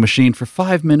vending machine for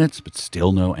 5 minutes, but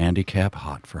still no handicap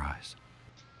hot fries.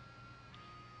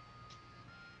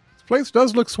 This place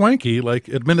does look swanky, like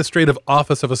administrative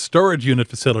office of a storage unit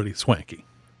facility swanky.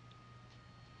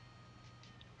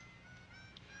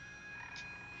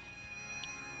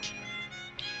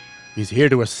 He's here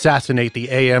to assassinate the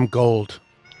AM Gold.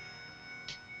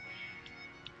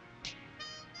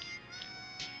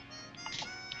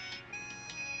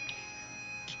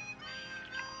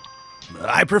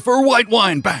 I prefer white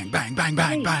wine. Bang, bang, bang,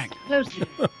 bang, bang. Closely.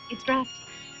 It's drafty.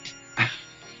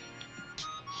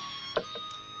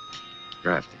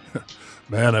 Drafty.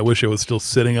 Man, I wish I was still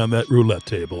sitting on that roulette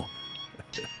table.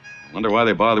 Wonder why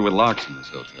they bother with locks in this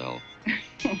hotel.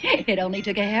 It only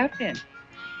took a hairpin.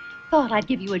 Thought I'd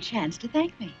give you a chance to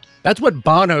thank me. That's what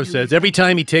Bono says every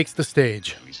time he takes the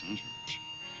stage.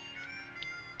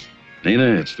 Nina,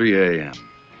 it's 3 a.m.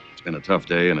 It's been a tough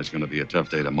day, and it's going to be a tough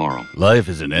day tomorrow. Life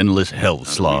is an endless hell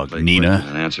slog, Nina.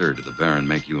 An answer, or did the Baron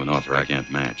make you an offer I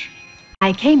can't match?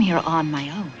 I came here on my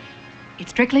own. It's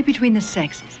strictly between the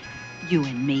sexes. You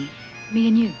and me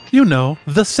and you. You know,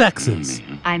 the sexes.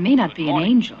 I may not be an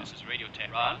angel,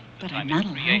 but I'm not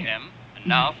alone. And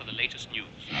now for the latest news.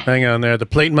 Hang on there. The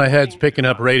plate in my head's picking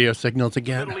up radio signals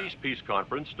again. The Middle East Peace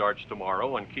Conference starts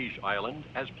tomorrow on Quiche Island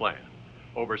as planned.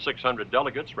 Over 600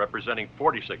 delegates representing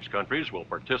 46 countries will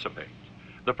participate.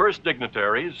 The first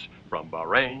dignitaries from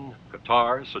Bahrain,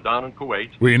 Qatar, Sudan, and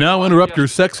Kuwait. We now interrupt your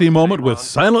sexy moment with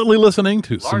silently listening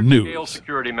to some Large-scale news.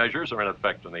 security measures are in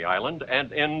effect on the island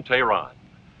and in Tehran.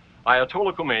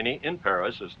 Ayatollah Khomeini in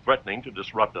Paris is threatening to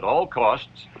disrupt at all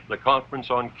costs the conference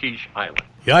on Quiche Island.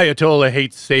 The Ayatollah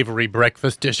hates savory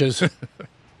breakfast dishes.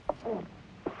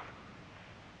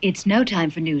 It's no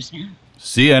time for news now.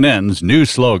 CNN's new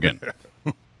slogan.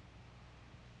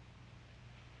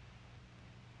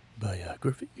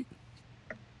 Biography.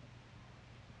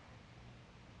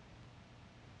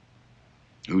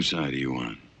 Whose side are you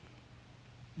on?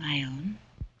 My own.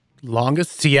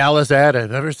 Longest Cialis ad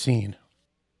I've ever seen.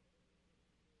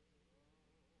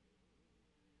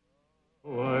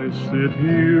 I sit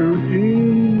here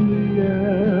in the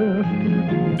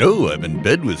afternoon. Oh, I'm in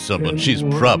bed with someone. She's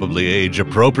probably age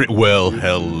appropriate. Well,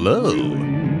 hello.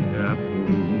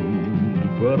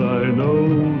 But I know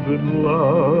that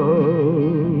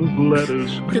love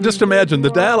letters. Okay, just imagine, the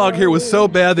dialogue here was so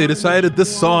bad they decided this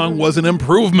song was an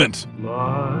improvement.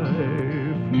 Life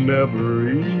never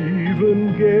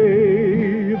even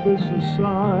gave us a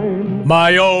sign.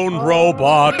 My own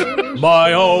robot,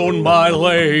 my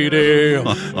lady.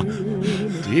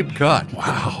 Deep cut.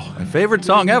 Wow. My favorite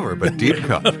song ever, but deep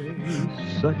cut.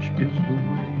 Such is the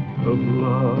way of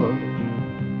love.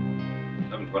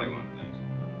 721.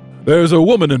 There's a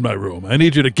woman in my room. I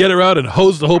need you to get her out and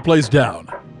hose the whole place down.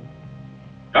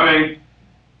 Coming.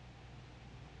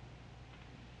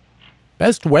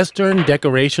 Best Western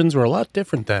decorations were a lot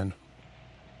different then.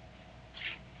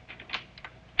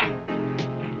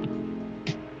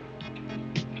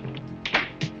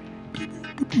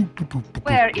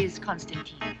 Where is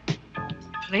Constantine?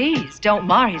 Please, don't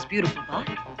mar his beautiful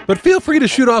body. But feel free to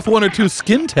shoot off 1 or 2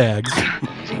 skin tags.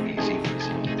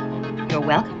 You're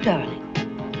welcome, darling.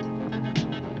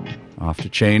 Off to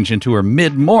change into her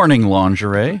mid-morning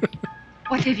lingerie.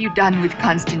 What have you done with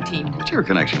Constantine? What's your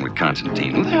connection with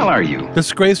Constantine? Who the hell are you?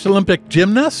 Disgraced Olympic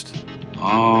gymnast?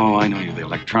 Oh, I know you're the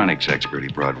electronics expert he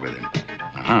brought with him.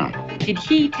 Uh-huh. Did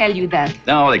he tell you that?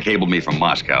 No, they cabled me from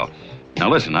Moscow. Now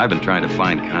listen, I've been trying to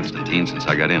find Constantine since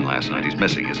I got in last night. He's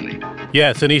missing, isn't he?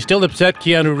 Yes, and he's still upset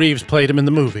Keanu Reeves played him in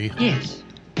the movie. Yes.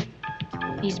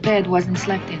 His bed wasn't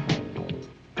slept in.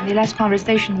 In the last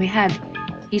conversation we had,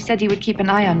 he said he would keep an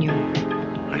eye on you.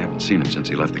 I haven't seen him since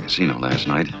he left the casino last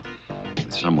night.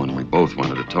 With someone we both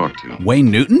wanted to talk to.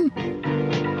 Wayne Newton?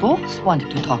 Both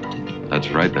wanted to talk to. That's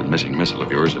right, that missing missile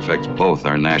of yours affects both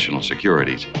our national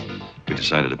securities. We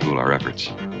decided to pool our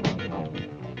efforts.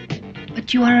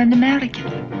 But you are an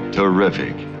American.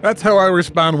 Terrific. That's how I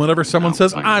respond whenever someone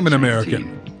says I'm an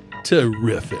American.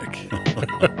 Terrific.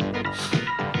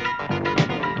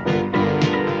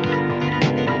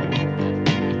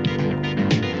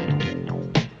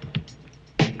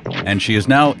 And she is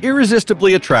now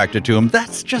irresistibly attracted to him.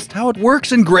 That's just how it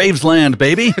works in Gravesland,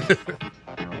 baby.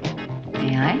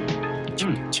 May I?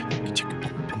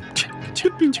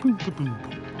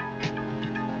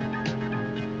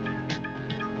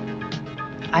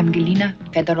 I'm Galina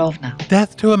Fedorovna.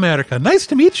 Death to America. Nice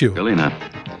to meet you. Galina,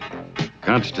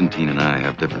 Constantine and I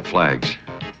have different flags,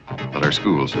 but our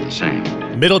schools are the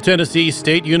same. Middle Tennessee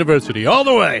State University, all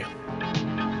the way.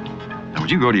 Now,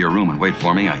 would you go to your room and wait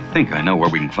for me? I think I know where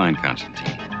we can find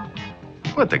Constantine.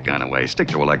 Put the gun away. Stick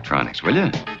to electronics, will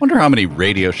you? Wonder how many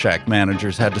Radio Shack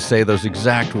managers had to say those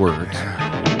exact words.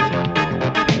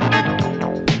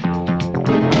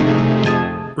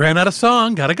 Ran out of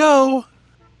song. Gotta go.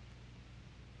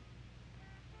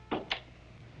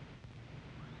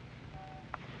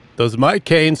 Does my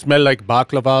cane smell like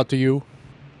baklava to you?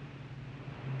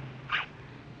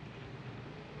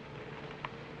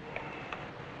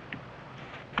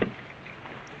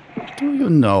 Do you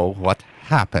know what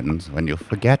happens when you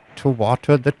forget to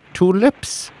water the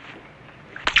tulips?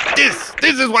 This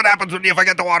is what happens when you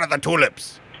forget to water the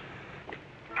tulips.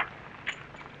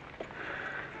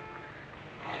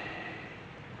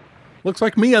 Looks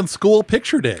like me on school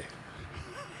picture day.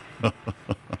 It's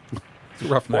a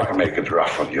rough night. Why make it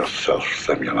rough on yourself,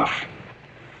 Semyonov?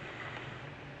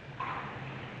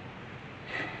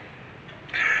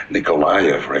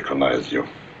 Nikolaev recognized you.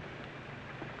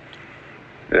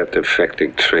 That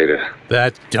defecting traitor.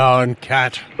 That darn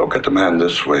cat. Look at the man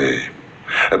this way.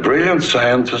 A brilliant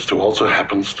scientist who also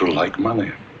happens to like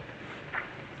money.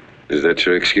 Is that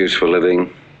your excuse for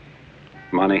living?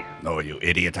 Money? Oh, you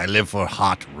idiot. I live for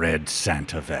hot red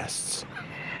Santa vests.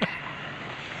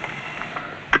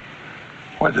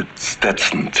 What did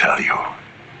Stetson tell you?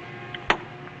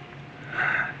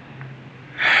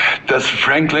 Does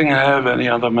Franklin have any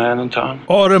other man in town?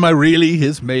 Or am I really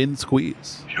his main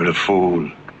squeeze? You're a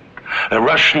fool. A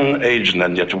Russian agent,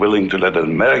 and yet willing to let an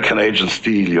American agent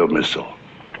steal your missile.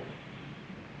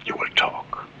 You will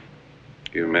talk.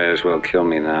 You may as well kill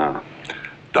me now.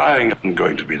 Dying isn't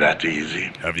going to be that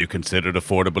easy. Have you considered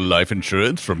affordable life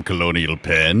insurance from Colonial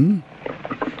Penn?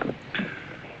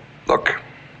 Look.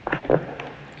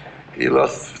 He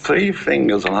lost 3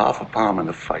 fingers and half a palm in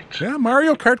a fight. Yeah,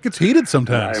 Mario Kart gets heated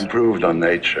sometimes. I improved on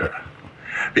nature.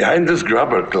 Behind this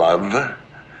grubber glove,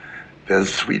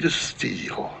 there's Swedish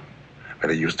steel, where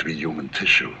there used to be human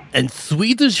tissue. And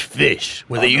Swedish fish,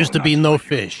 where there used to be no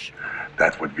fish.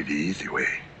 That would be the easy way.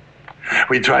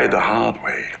 We tried the hard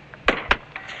way.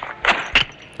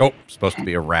 Oh, supposed to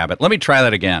be a rabbit. Let me try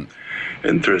that again.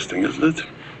 Interesting, isn't it?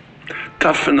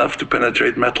 Tough enough to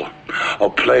penetrate metal,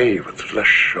 or play with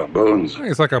flesh or bones.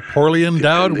 He's like a poorly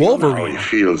endowed Wolverine. How he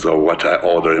feels or what I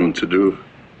order him to do.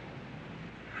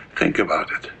 Think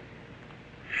about it.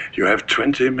 You have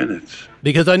 20 minutes.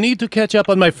 Because I need to catch up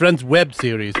on my friend's web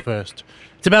series first.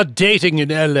 It's about dating in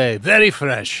LA. Very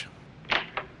fresh.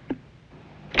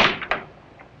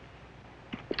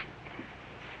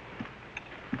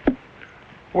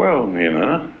 Well,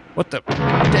 Nina. What the?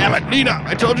 Damn it, Nina!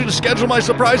 I told you to schedule my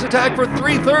surprise attack for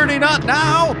 3:30, not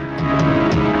now!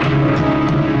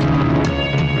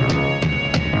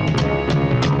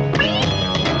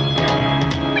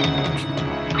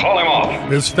 Call him off.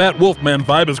 This fat wolfman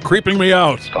vibe is creeping me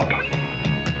out. Stop.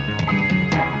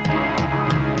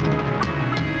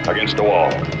 Against the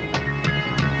wall.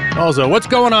 Also, what's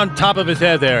going on top of his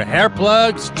head there? Hair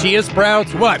plugs? Chia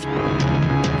sprouts? What?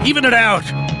 Even it out!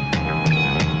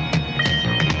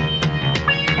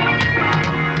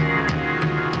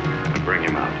 Bring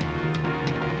him out.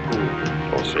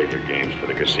 Don't save your games for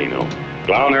the casino.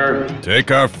 Clowner. Take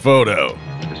our photo.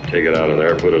 Just take it out of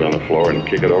there, put it on the floor, and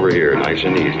kick it over here, nice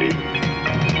and easy.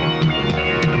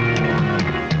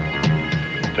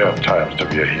 There are times to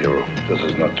be a hero. This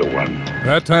is not the one.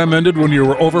 That time ended when you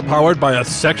were overpowered by a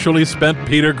sexually spent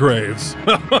Peter Graves.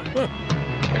 I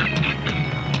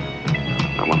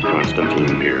want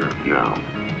Constantine here, now.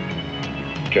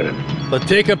 Get it. But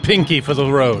take a pinky for the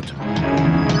road.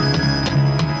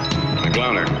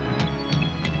 Clowner.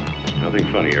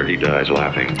 Nothing funny or he dies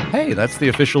laughing. Hey, that's the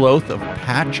official oath of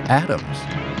Patch Adams.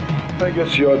 I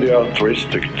guess you're the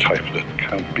altruistic type that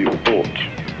can't be bought.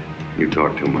 You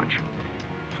talk too much.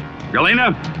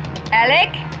 Galena?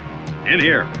 Alec? In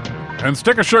here. And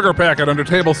stick a sugar packet under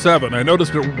table 7. I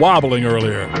noticed it wobbling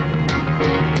earlier.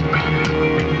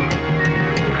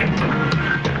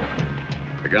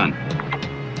 The gun.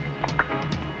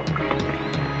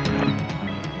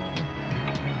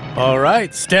 All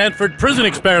right, Stanford prison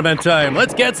experiment time.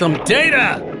 Let's get some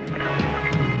data.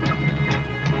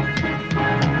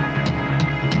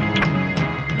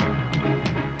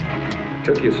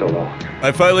 Took you so long.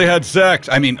 I finally had sex.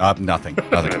 I mean, nothing.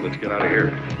 All right, let's get out of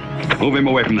here. Move him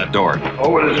away from that door.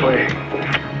 Over this way.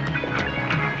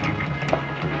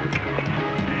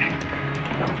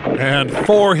 And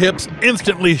 4 hips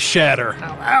instantly shatter.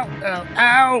 Ow, ow,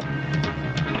 ow.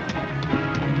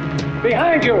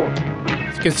 Behind you!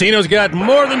 This casino's got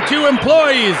more than 2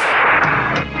 employees.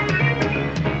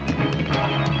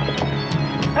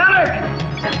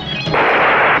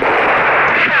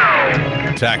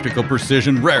 Tactical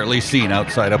precision rarely seen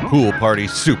outside a pool party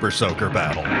super soaker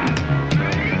battle.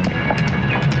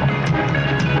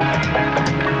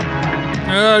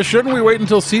 Shouldn't we wait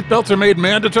until seatbelts are made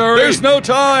mandatory? There's no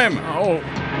time! Oh.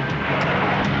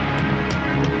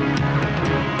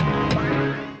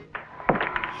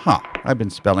 Huh. I've been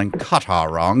spelling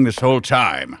Qatar wrong this whole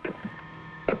time.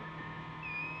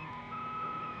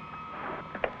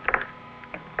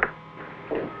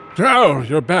 Oh,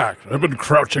 you're back. I've been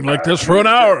crouching like this for an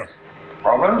hour.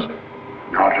 Problems?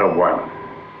 Not a one.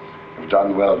 You've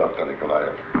done well, Dr.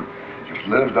 Nikolaev. You've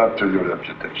lived up to your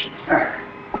reputation.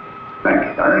 Thank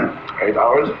you, Darren. 8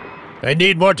 hours? I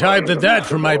need more time than that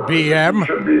for my BM.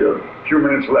 Should be a few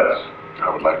minutes less. I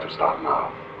would like to start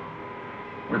now.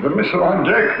 With the missile on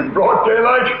deck in broad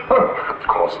daylight? Of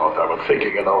course not. I was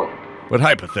thinking alone. But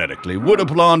hypothetically, would a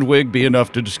blonde wig be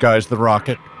enough to disguise the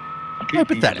rocket?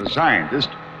 Hypothetically. As a scientist,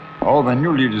 all the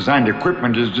newly designed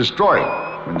equipment is destroyed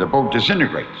when the boat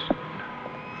disintegrates.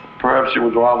 Perhaps you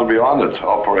would rather be on it,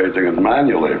 operating it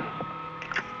manually.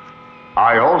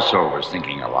 I also was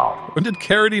thinking aloud. When did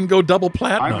Carradine go double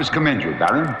platinum? I must commend you,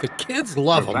 Baron. The kids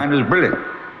love The him. plan is brilliant.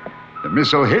 The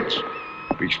missile hits.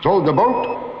 We stole the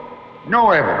boat.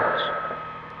 No evidence.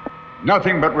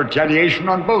 Nothing but retaliation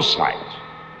on both sides.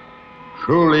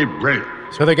 Truly brilliant.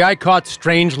 So the guy caught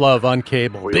Strangelove on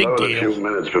cable. We Big load deal. a few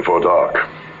minutes before dark.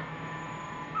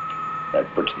 That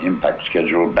puts the impact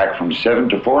schedule back from 7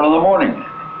 to 4 in the morning.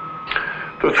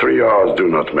 The 3 hours do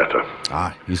not matter.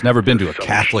 Ah, he's never been to a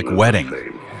Catholic wedding.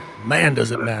 Man, does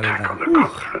it matter then.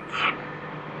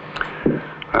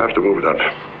 I have to move it up.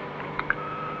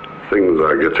 Things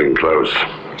are getting close.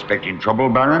 Expecting trouble,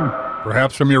 Baron?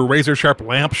 Perhaps from your razor-sharp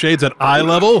lampshades at eye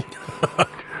level?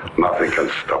 Nothing can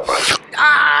stop us. We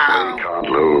can't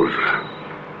lose.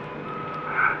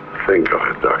 Think of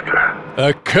it, Doctor.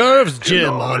 A curves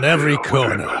gym on every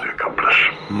corner.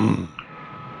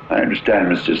 I understand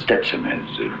Mr. Stetson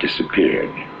has disappeared.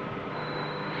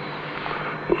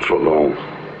 For long.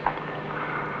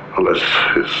 Unless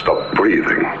he stopped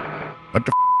breathing. What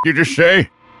the you just say?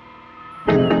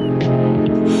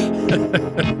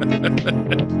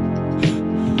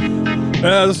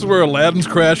 This is where Aladdin's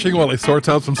crashing while he sorts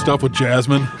out some stuff with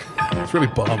Jasmine. It's really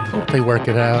bummed. Hope they work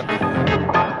it out.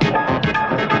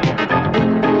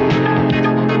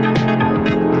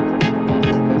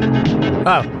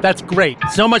 Oh, that's great.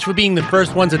 So much for being the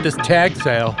first ones at this tag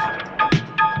sale.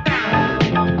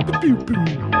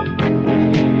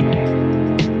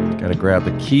 Gotta grab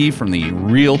the key from the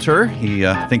realtor. He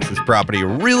thinks this property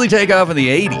will really take off in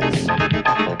the 80s.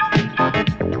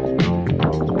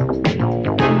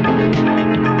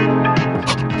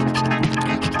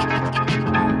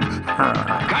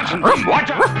 Constantine,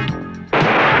 watch out!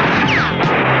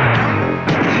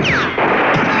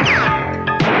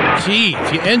 Jeez,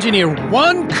 you engineer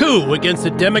one coup against a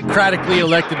democratically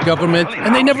elected government,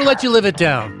 and they never let you live it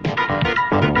down.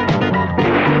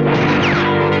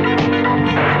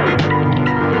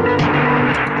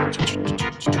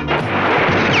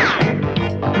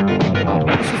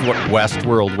 This is what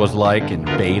Westworld was like in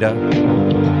beta.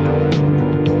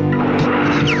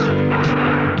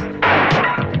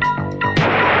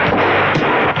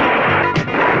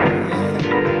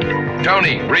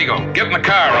 Tony, Rigo, get in the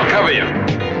car. I'll cover you.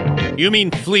 You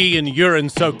mean flea in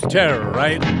urine-soaked terror,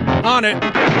 right? On it.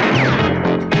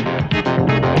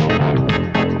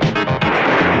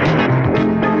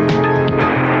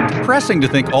 Depressing to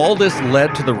think all this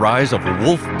led to the rise of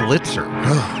Wolf Blitzer.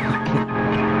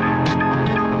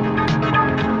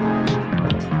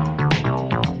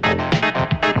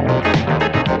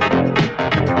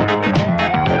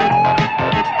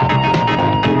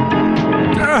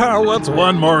 What's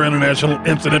one more international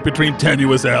incident between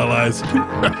tenuous allies?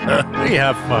 We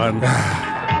have fun.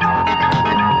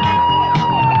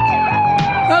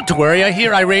 Not to worry, I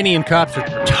hear Iranian cops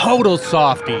are total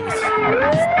softies.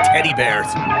 Teddy bears.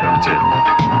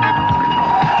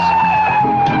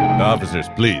 Officers,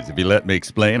 please, if you let me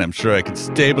explain, I'm sure I can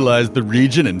stabilize the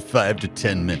region in 5 to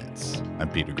 10 minutes. I'm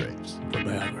Peter Graves. For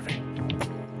Biography.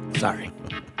 Sorry.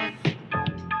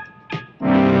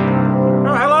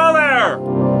 Oh, hello there!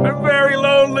 I'm very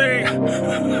lonely.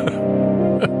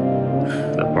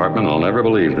 The department will never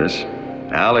believe this.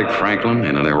 Alec Franklin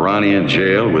in an Iranian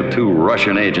jail with 2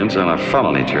 Russian agents on a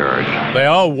felony charge. They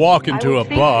all walk into a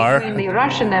bar. Between the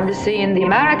Russian embassy and the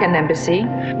American embassy,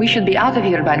 we should be out of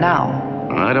here by now.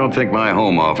 I don't think my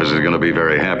home office is going to be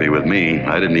very happy with me.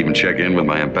 I didn't even check in with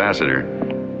my ambassador.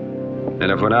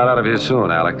 And if we're not out of here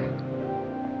soon, Alec,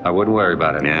 I wouldn't worry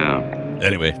about it. Yeah.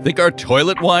 Anyway, think our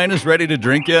toilet wine is ready to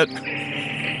drink yet?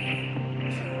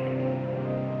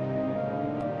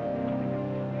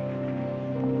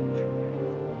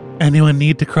 Anyone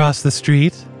need to cross the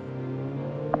street?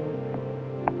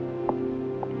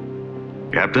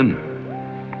 Captain,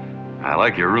 I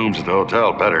like your rooms at the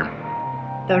hotel better.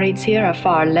 The rates here are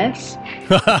far less.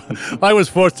 I was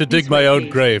forced to dig my own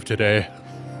grave today.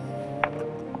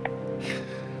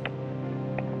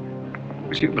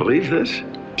 Would you believe this?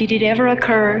 Did it ever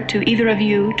occur to either of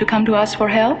you to come to us for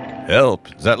help? Help?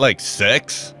 Is that like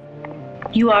sex?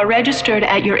 You are registered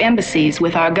at your embassies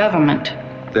with our government.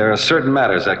 There are certain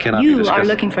matters that cannot be You discussed. are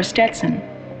looking for Stetson.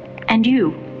 And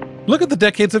you. Look at the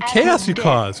decades of chaos you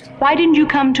caused. Why didn't you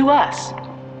come to us?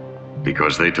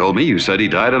 Because they told me you said he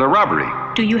died in a robbery.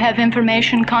 Do you have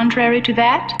information contrary to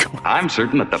that? I'm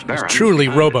certain that the Baron... Truly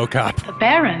RoboCop. The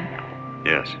Baron?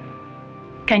 Yes.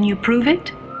 Can you prove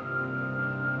it?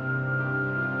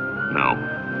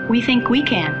 No. We think we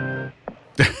can.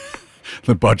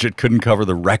 The budget couldn't cover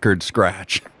the record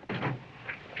scratch.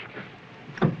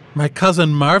 My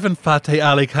cousin Marvin Fateh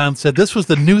Ali Khan said this was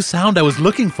the new sound I was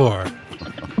looking for.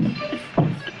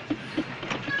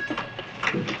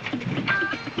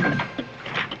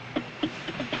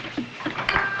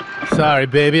 Sorry,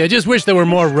 baby. I just wish there were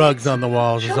more rugs on the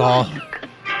walls, is all.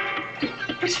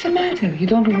 What's the matter? You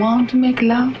don't want to make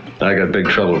love? I got big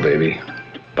trouble, baby.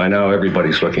 By now,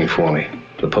 everybody's looking for me.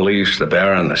 The police, the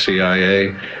Baron, the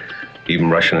CIA, even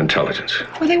Russian intelligence.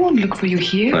 Well, they won't look for you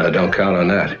here. Don't count on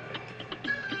that.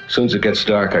 As soon as it gets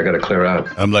dark, I gotta clear out.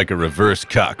 I'm like a reverse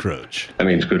cockroach. That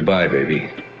means goodbye, baby.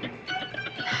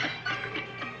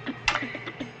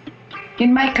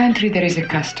 In my country, there is a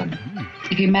custom.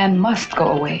 If a man must go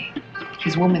away,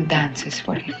 his woman dances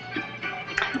for him.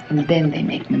 And then they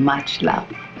make much love.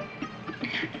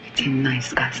 It's a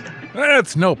nice custom.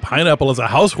 That's no pineapple as a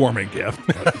housewarming gift.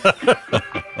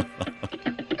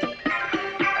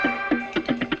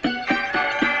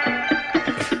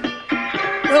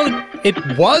 Well,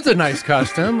 it was a nice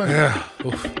custom. Yeah.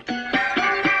 Oof.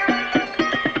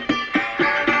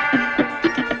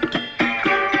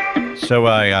 So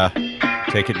I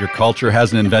take it your culture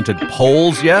hasn't invented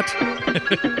poles yet?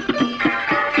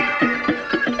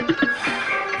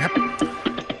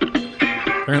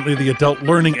 Apparently the adult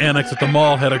learning annex at the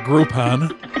mall had a Groupon.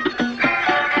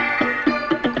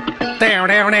 Down,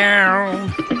 down,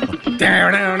 down.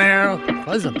 Down, down, down.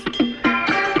 Pleasant.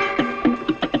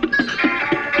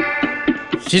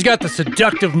 She's got the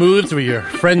seductive moves of your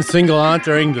friend's single aunt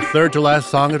during the third to last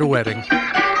song at a wedding.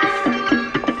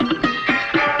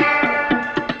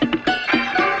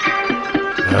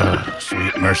 Oh,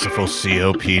 sweet merciful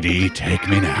COPD, take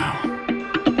me now.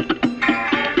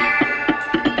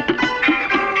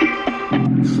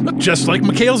 Just like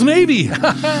McHale's Navy.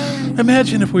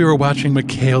 Imagine if we were watching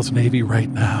McHale's Navy right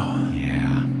now.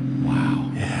 Yeah.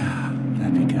 Wow. Yeah,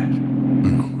 that'd be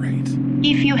good. Great.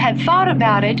 If you had thought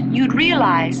about it, you'd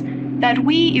realize that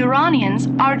we Iranians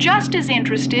are just as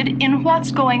interested in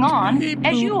what's going on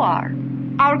as you are.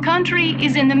 Our country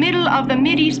is in the middle of the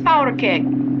Mideast powder keg.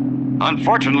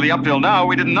 Unfortunately, up till now,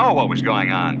 we didn't know what was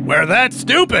going on. We're that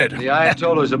stupid. The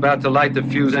Ayatollah's about to light the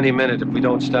fuse any minute if we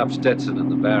don't stop Stetson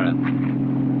and the Baron.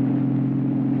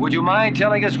 Would you mind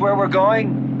telling us where we're going?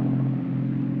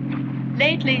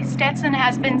 Lately, Stetson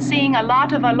has been seeing a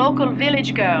lot of a local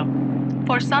village girl.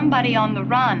 For somebody on the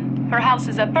run, her house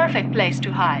is a perfect place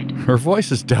to hide. Her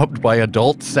voice is dubbed by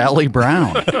adult Sally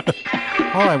Brown.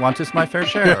 All I want is my fair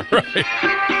share. Right.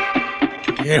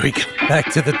 Here we go.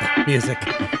 Back to the music.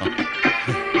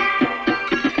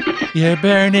 You're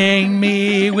burning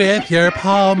me with your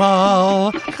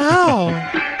pommel.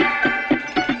 How?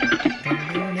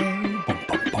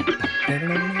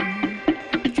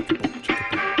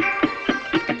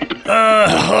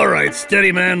 All right,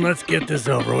 steady, man. Let's get this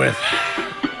over with.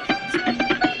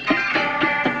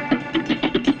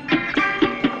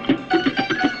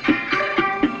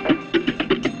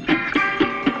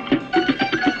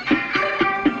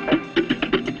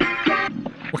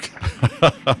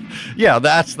 Yeah,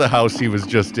 that's the house he was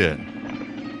just in.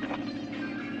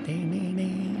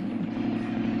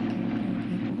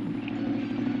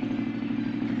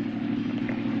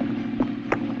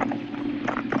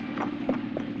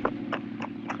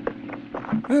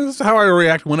 This is how I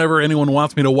react whenever anyone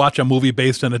wants me to watch a movie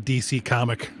based on a DC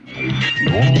comic.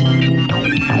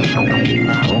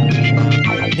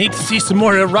 Need to see some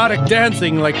more erotic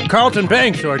dancing like Carlton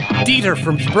Banks or Dieter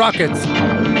from Sprockets.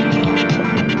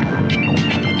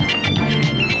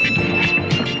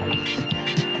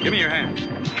 Give me your hand.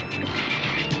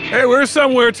 Hey, we're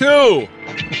somewhere too.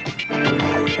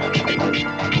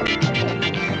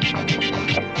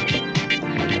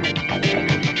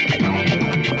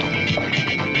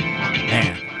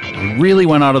 They really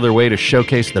went out of their way to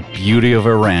showcase the beauty of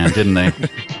Iran, didn't they?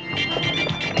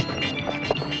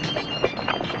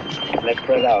 Let's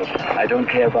spread out. I don't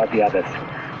care about the others.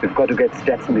 We've got to get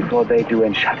Stetson before they do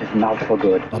and shut his mouth for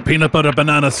good. A peanut butter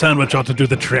banana sandwich ought to do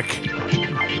the trick.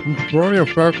 Very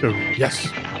effective. Yes.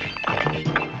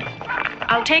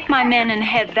 I'll take my men and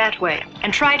head that way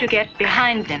and try to get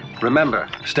behind them. Remember,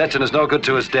 Stetson is no good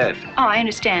to us dead. Oh, I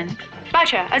understand.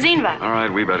 Basha, Azinva. All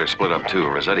right, we better split up too.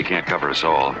 Rossetti can't cover us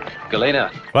all. Galena.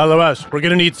 Follow us. We're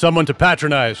gonna need someone to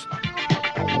patronize.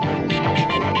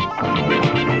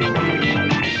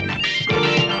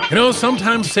 You know,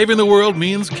 sometimes saving the world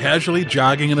means casually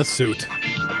jogging in a suit.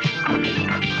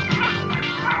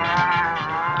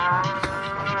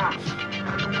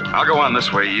 I'll go on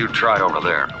this way. You try over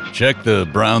there. Check the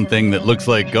brown thing that looks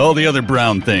like all the other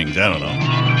brown things. I don't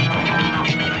know.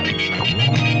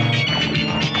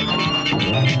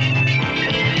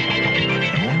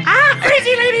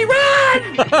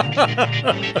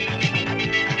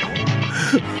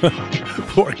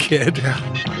 Poor kid.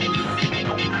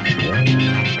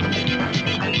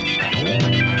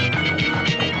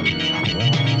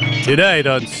 Tonight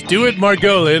on Stuart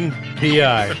Margolin,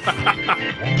 P.I.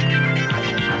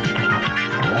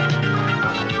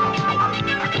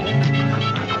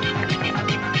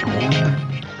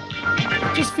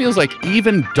 It just feels like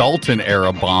even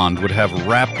Dalton-era Bond would have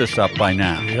wrapped this up by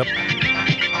now. Yep.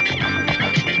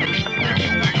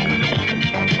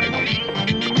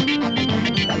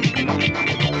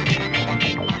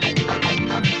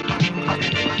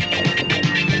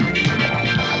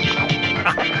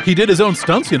 He did his own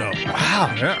stunts, you know.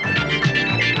 Wow. Yeah.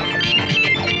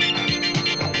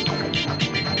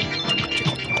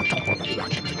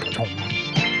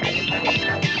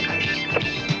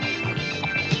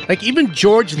 Like, even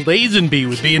George Lazenby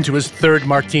would be into his third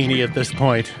martini at this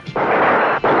point.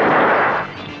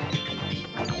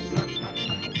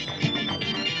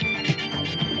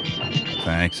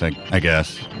 Thanks, I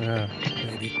guess. Yeah,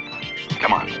 maybe.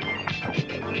 Come on.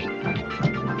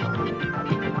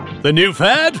 The new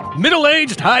fad?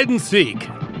 Middle-aged hide-and-seek.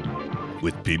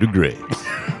 With Peter Graves.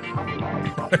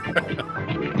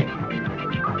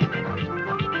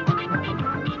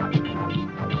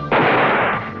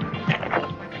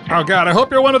 Oh, God, I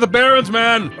hope you're one of the Barons,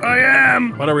 man. I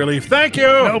am. What a relief. Thank you.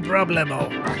 No problemo.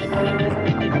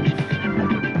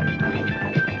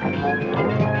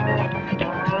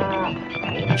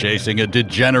 Chasing a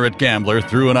degenerate gambler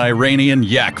through an Iranian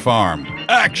yak farm.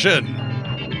 Action!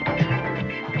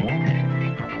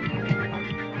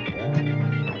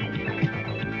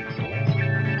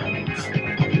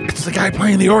 It's the guy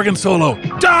playing the organ solo.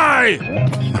 Die!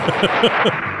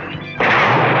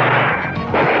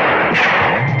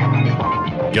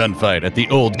 Gunfight at the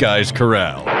old guy's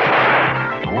corral.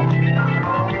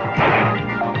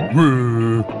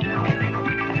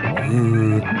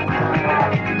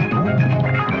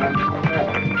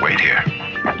 Wait here.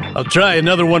 I'll try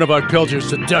another one of our culture's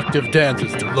seductive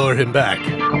dances to lure him back.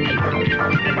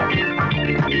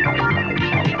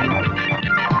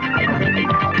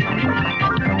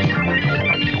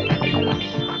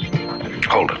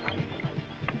 Hold it.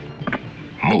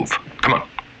 Move. Come on.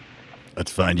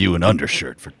 Let's find you an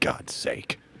undershirt, for God's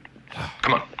sake.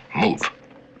 Come on. Move.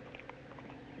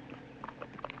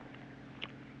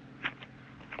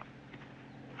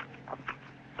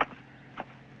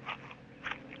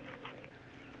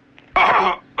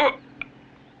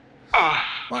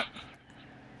 What?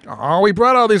 Oh, we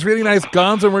brought all these really nice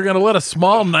guns and we're going to let a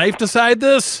small knife decide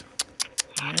this?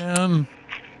 Man.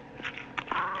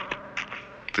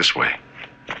 This way.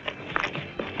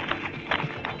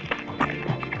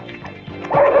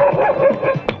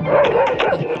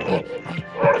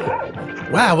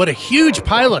 Wow, what a huge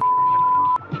pile of...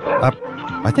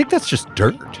 I think that's just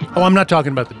dirt. Oh, I'm not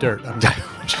talking about the dirt.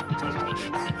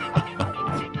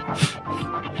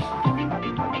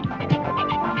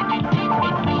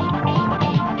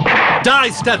 Die,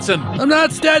 Stetson! I'm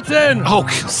not Stetson! Oh,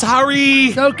 sorry!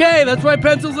 It's okay, that's why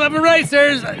pencils have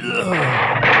erasers.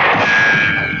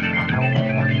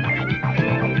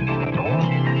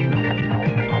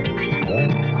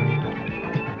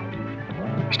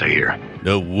 Stay here.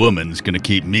 No woman's gonna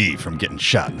keep me from getting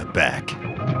shot in the back.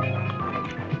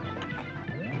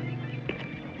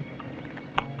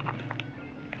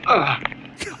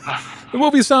 The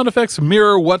movie sound effects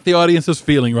mirror what the audience is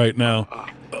feeling right now.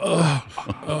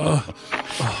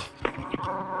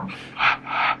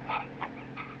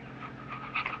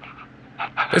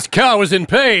 This cow is in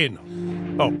pain.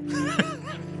 Oh.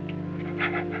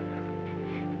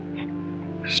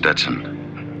 Stetson.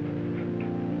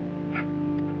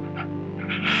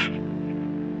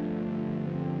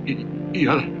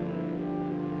 You're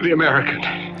the American.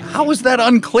 How is that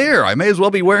unclear? I may as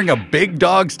well be wearing a big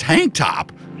dog's tank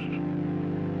top.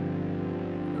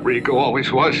 Rigo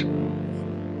always was.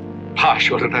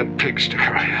 Partial to that pig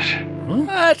sticker of his.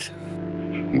 What?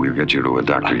 We'll get you to a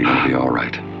doctor. You're gonna be all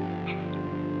right.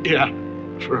 Yeah,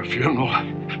 for a funeral.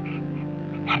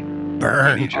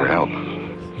 Burn. Need your help.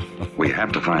 We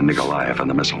have to find the Goliath and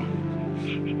the missile.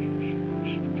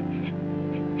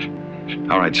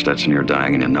 All right, Stetson, you're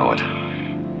dying and you know it.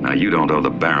 Now, you don't owe the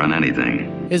Baron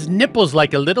anything. His nipple's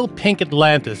like a little pink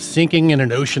Atlantis sinking in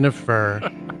an ocean of fur.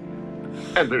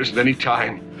 And there isn't any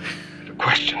time for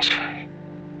questions.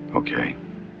 Okay.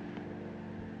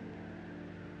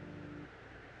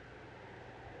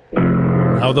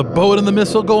 Now the boat and the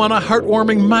missile go on a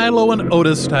heartwarming Milo and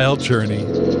Otis-style journey.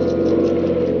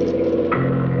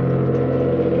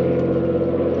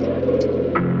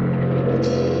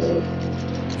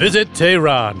 Visit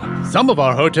Tehran. Some of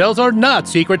our hotels are not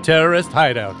secret terrorist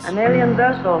hideouts. An alien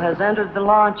vessel has entered the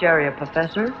launch area,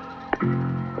 Professor.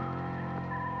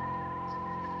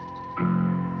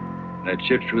 That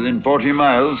ship's within 40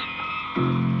 miles.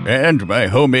 And my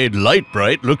homemade light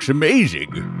bright looks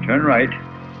amazing. Turn right.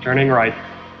 Turning right.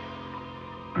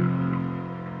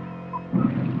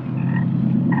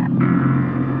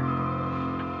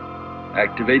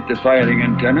 Activate the firing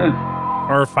antenna.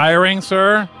 Or firing,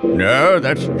 sir? No,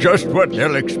 that's just what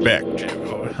they'll expect.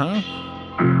 Huh?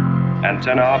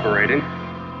 Antenna operating.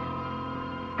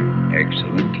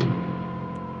 Excellent.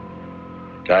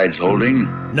 Tide's holding.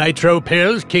 Nitro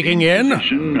pills kicking in.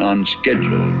 Position on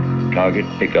schedule. Target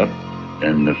pickup,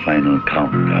 then the final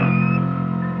countdown.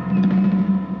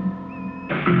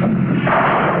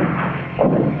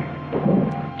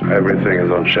 Everything is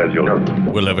on schedule.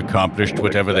 We'll have accomplished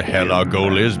whatever the hell our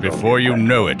goal is before you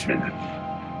know it.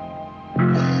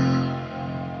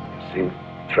 Seen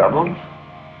trouble?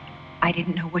 I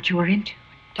didn't know what you were into.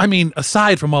 I mean,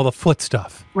 aside from all the foot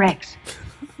stuff. Rex,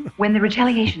 when the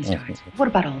retaliation starts, what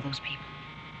about all those people?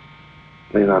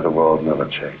 You know, the world never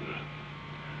changes.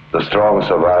 The strong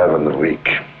survive and the weak.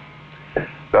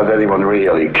 Does anyone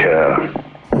really care?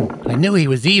 I knew he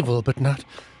was evil, but not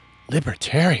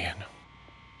libertarian.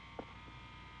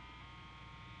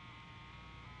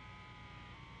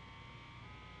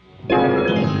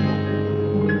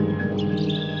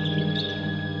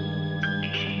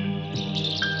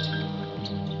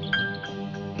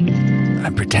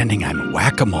 I'm pretending I'm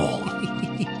whack-a-mole.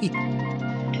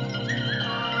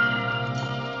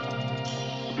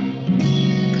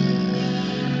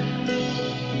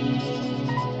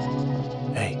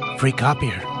 Hey, free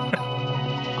copier.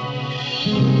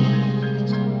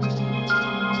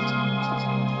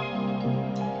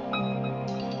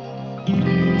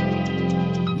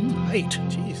 Right,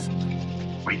 jeez.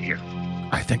 Wait here.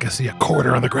 I think I see a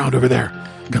quarter on the ground over there.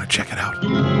 I'm gonna check it out.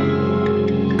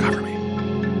 Cover me.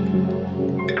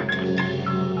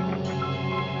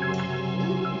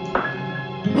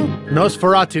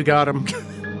 Nosferatu got him.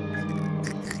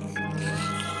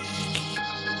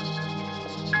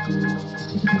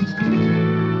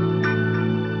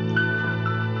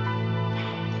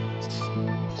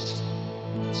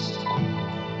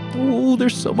 Oh,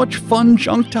 there's so much fun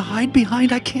junk to hide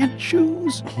behind, I can't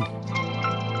choose.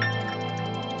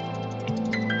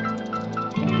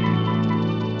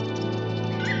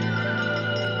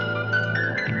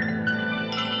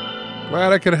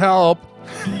 Glad I could help.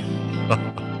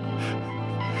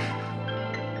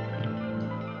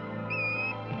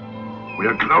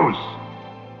 We're close.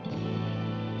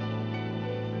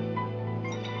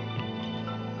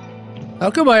 How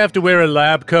come I have to wear a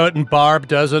lab coat and Barb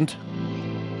doesn't?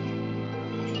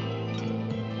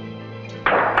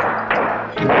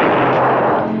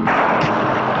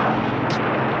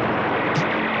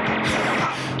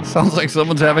 Sounds like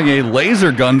someone's having a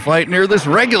laser gunfight near this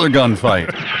regular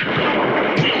gunfight.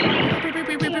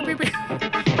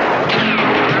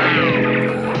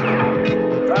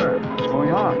 What's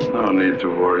going on? No need to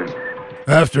worry.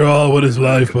 After all, what is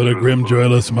life but a grim,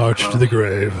 joyless march to the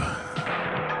grave?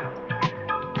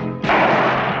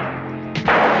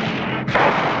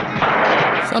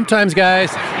 Sometimes,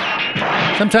 guys,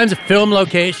 sometimes a film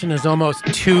location is almost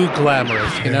too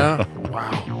glamorous, you know? Wow.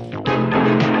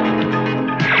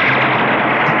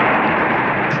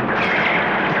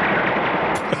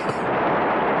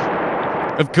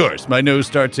 Of course, my nose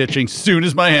starts itching soon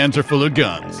as my hands are full of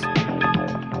guns.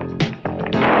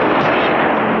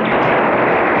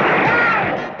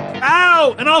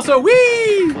 Ow! And also,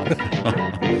 whee!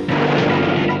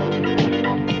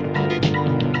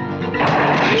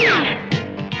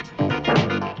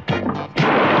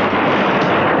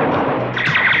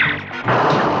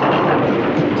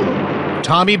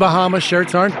 Tommy Bahama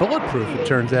shirts aren't bulletproof, it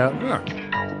turns out. Yeah.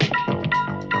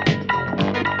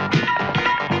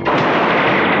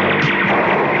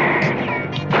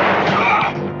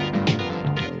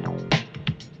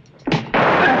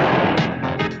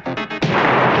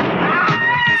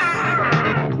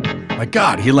 My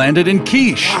God, he landed in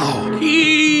Quiche. Oh,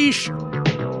 Quiche!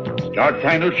 Start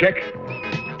final check.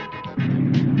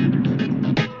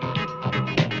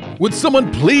 Would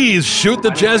someone please shoot the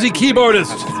jazzy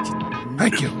keyboardist?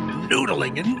 Thank you.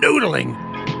 Noodling and noodling.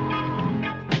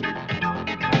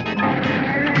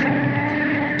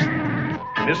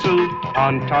 Missile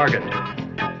on target.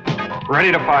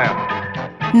 Ready to fire.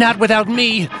 Not without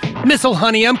me. Missile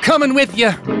honey, I'm coming with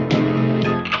you.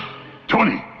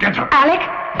 Tony, get her. Alec?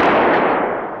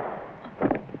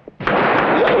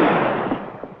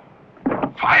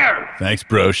 Fire! Thanks,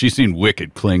 bro. She seemed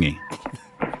wicked clingy.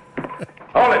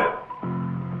 Hold it.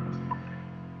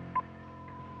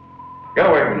 Get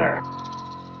away from there.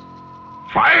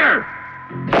 Fire!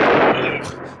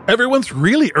 Everyone's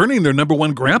really earning their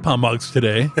 #1 grandpa mugs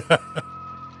today.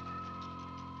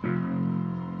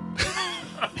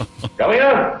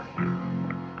 Galena!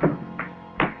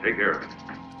 Take care of it.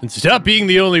 And stop being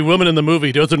the only woman in the movie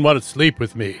who doesn't want to sleep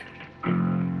with me.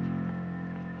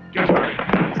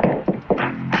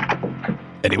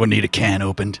 Anyone need a can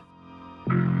opened?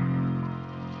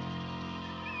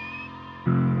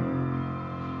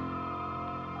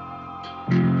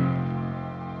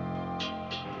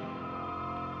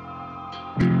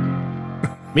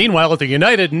 Meanwhile, at the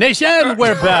United Nations,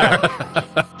 we're back.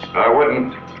 I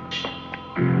wouldn't.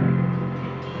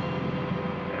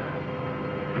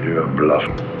 You're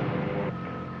bluffing.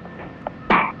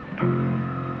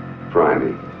 Try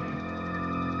me.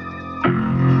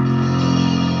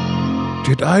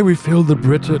 Did I refill the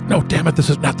Brita? No, damn it, this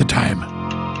is not the time.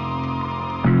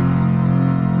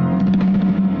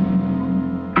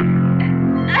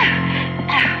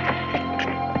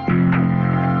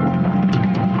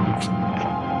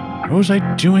 What was I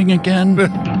doing again?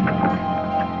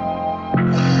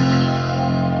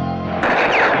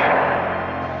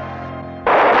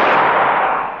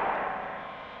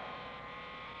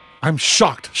 I'm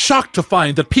shocked to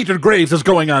find that Peter Graves is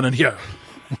going on in here.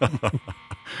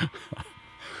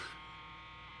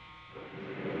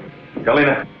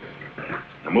 Galena,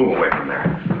 now move away from there.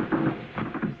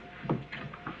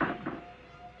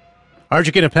 Aren't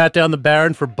you going to pat down the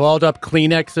Baron for balled-up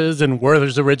Kleenexes and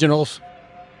Werther's Originals?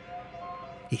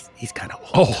 He's kind of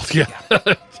old. Oh, yeah.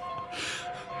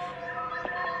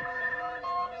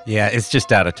 Yeah, it's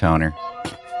just out of toner.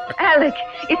 Alec,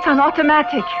 it's on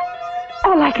automatic.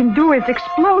 All I can do is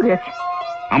explode it.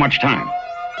 How much time?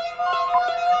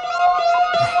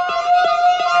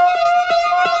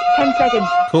 10 seconds.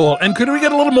 Cool. And could we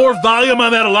get a little more volume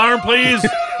on that alarm, please?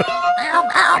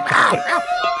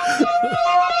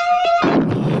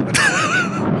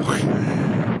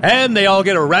 And they all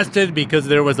get arrested because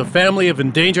there was a family of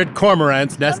endangered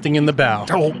cormorants nesting in the bow.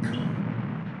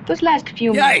 Those last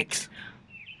few Yikes! minutes.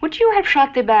 Would you have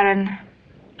shot the Baron?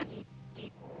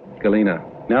 Galena,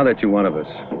 now that you're one of us,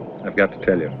 I've got to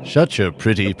tell you. Shut your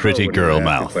pretty girl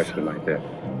mouth. A question like that.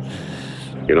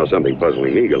 You know something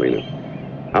puzzling me, Galena?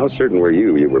 How certain were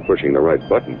you were pushing the right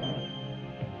button?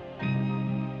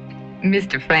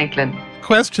 Mr. Franklin.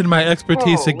 Question my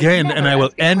expertise again, and I will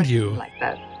end you. Like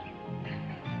that.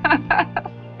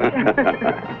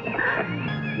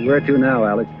 Where to now,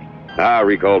 Alec?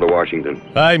 Recall to Washington.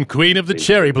 I'm queen of the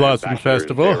Cherry Blossom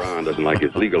Festival. Tehran doesn't like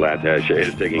his legal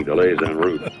attaché taking delays en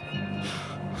route.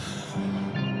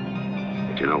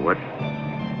 But you know what?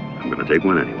 I'm going to take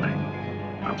one anyway.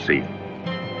 I'll see you.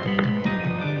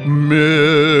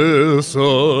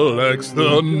 Missile X,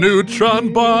 the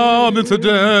neutron bomb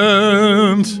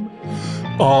incident,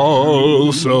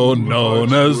 also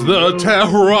known as the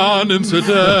Tehran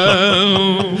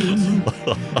incident.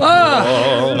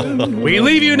 We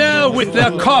leave you now with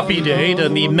the coffee date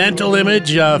and the mental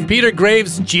image of Peter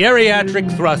Graves'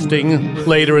 geriatric thrusting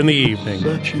later in the evening.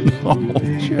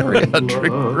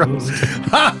 Geriatric thrusting.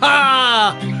 Ha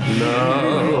ha!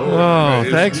 Oh,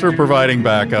 thanks for providing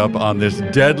backup on this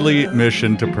deadly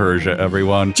mission to Persia,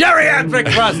 everyone.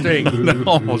 Geriatric thrusting!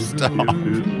 No, stop.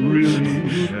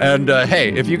 And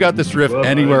hey, if you got this riff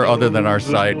anywhere other than our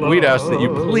site, we'd ask that you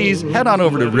please head on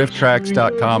over to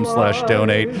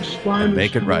RiffTrax.com/donate and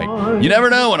make it right. You never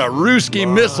know when a Ruski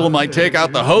missile might take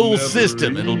out the whole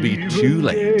system. It'll be too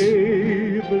late.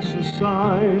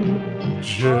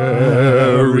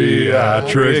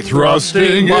 Geriatric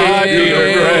thrusting by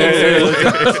Peter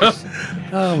Graves.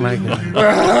 Oh my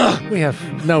God. We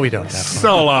don't have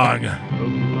so long.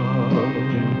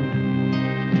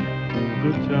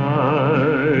 The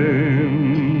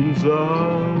times of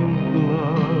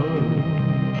blood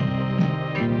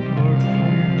are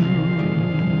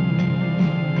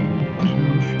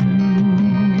few.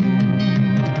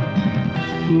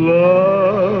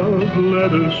 Love,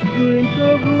 let us drink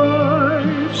of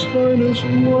life's finest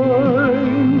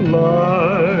wine.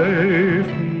 Life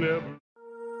never.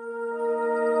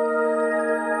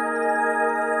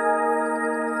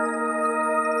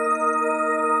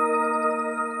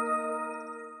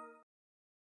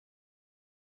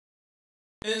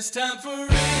 It's time for RiffTrax.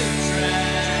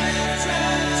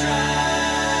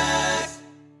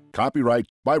 Copyright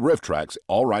by RiffTrax,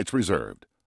 all rights reserved.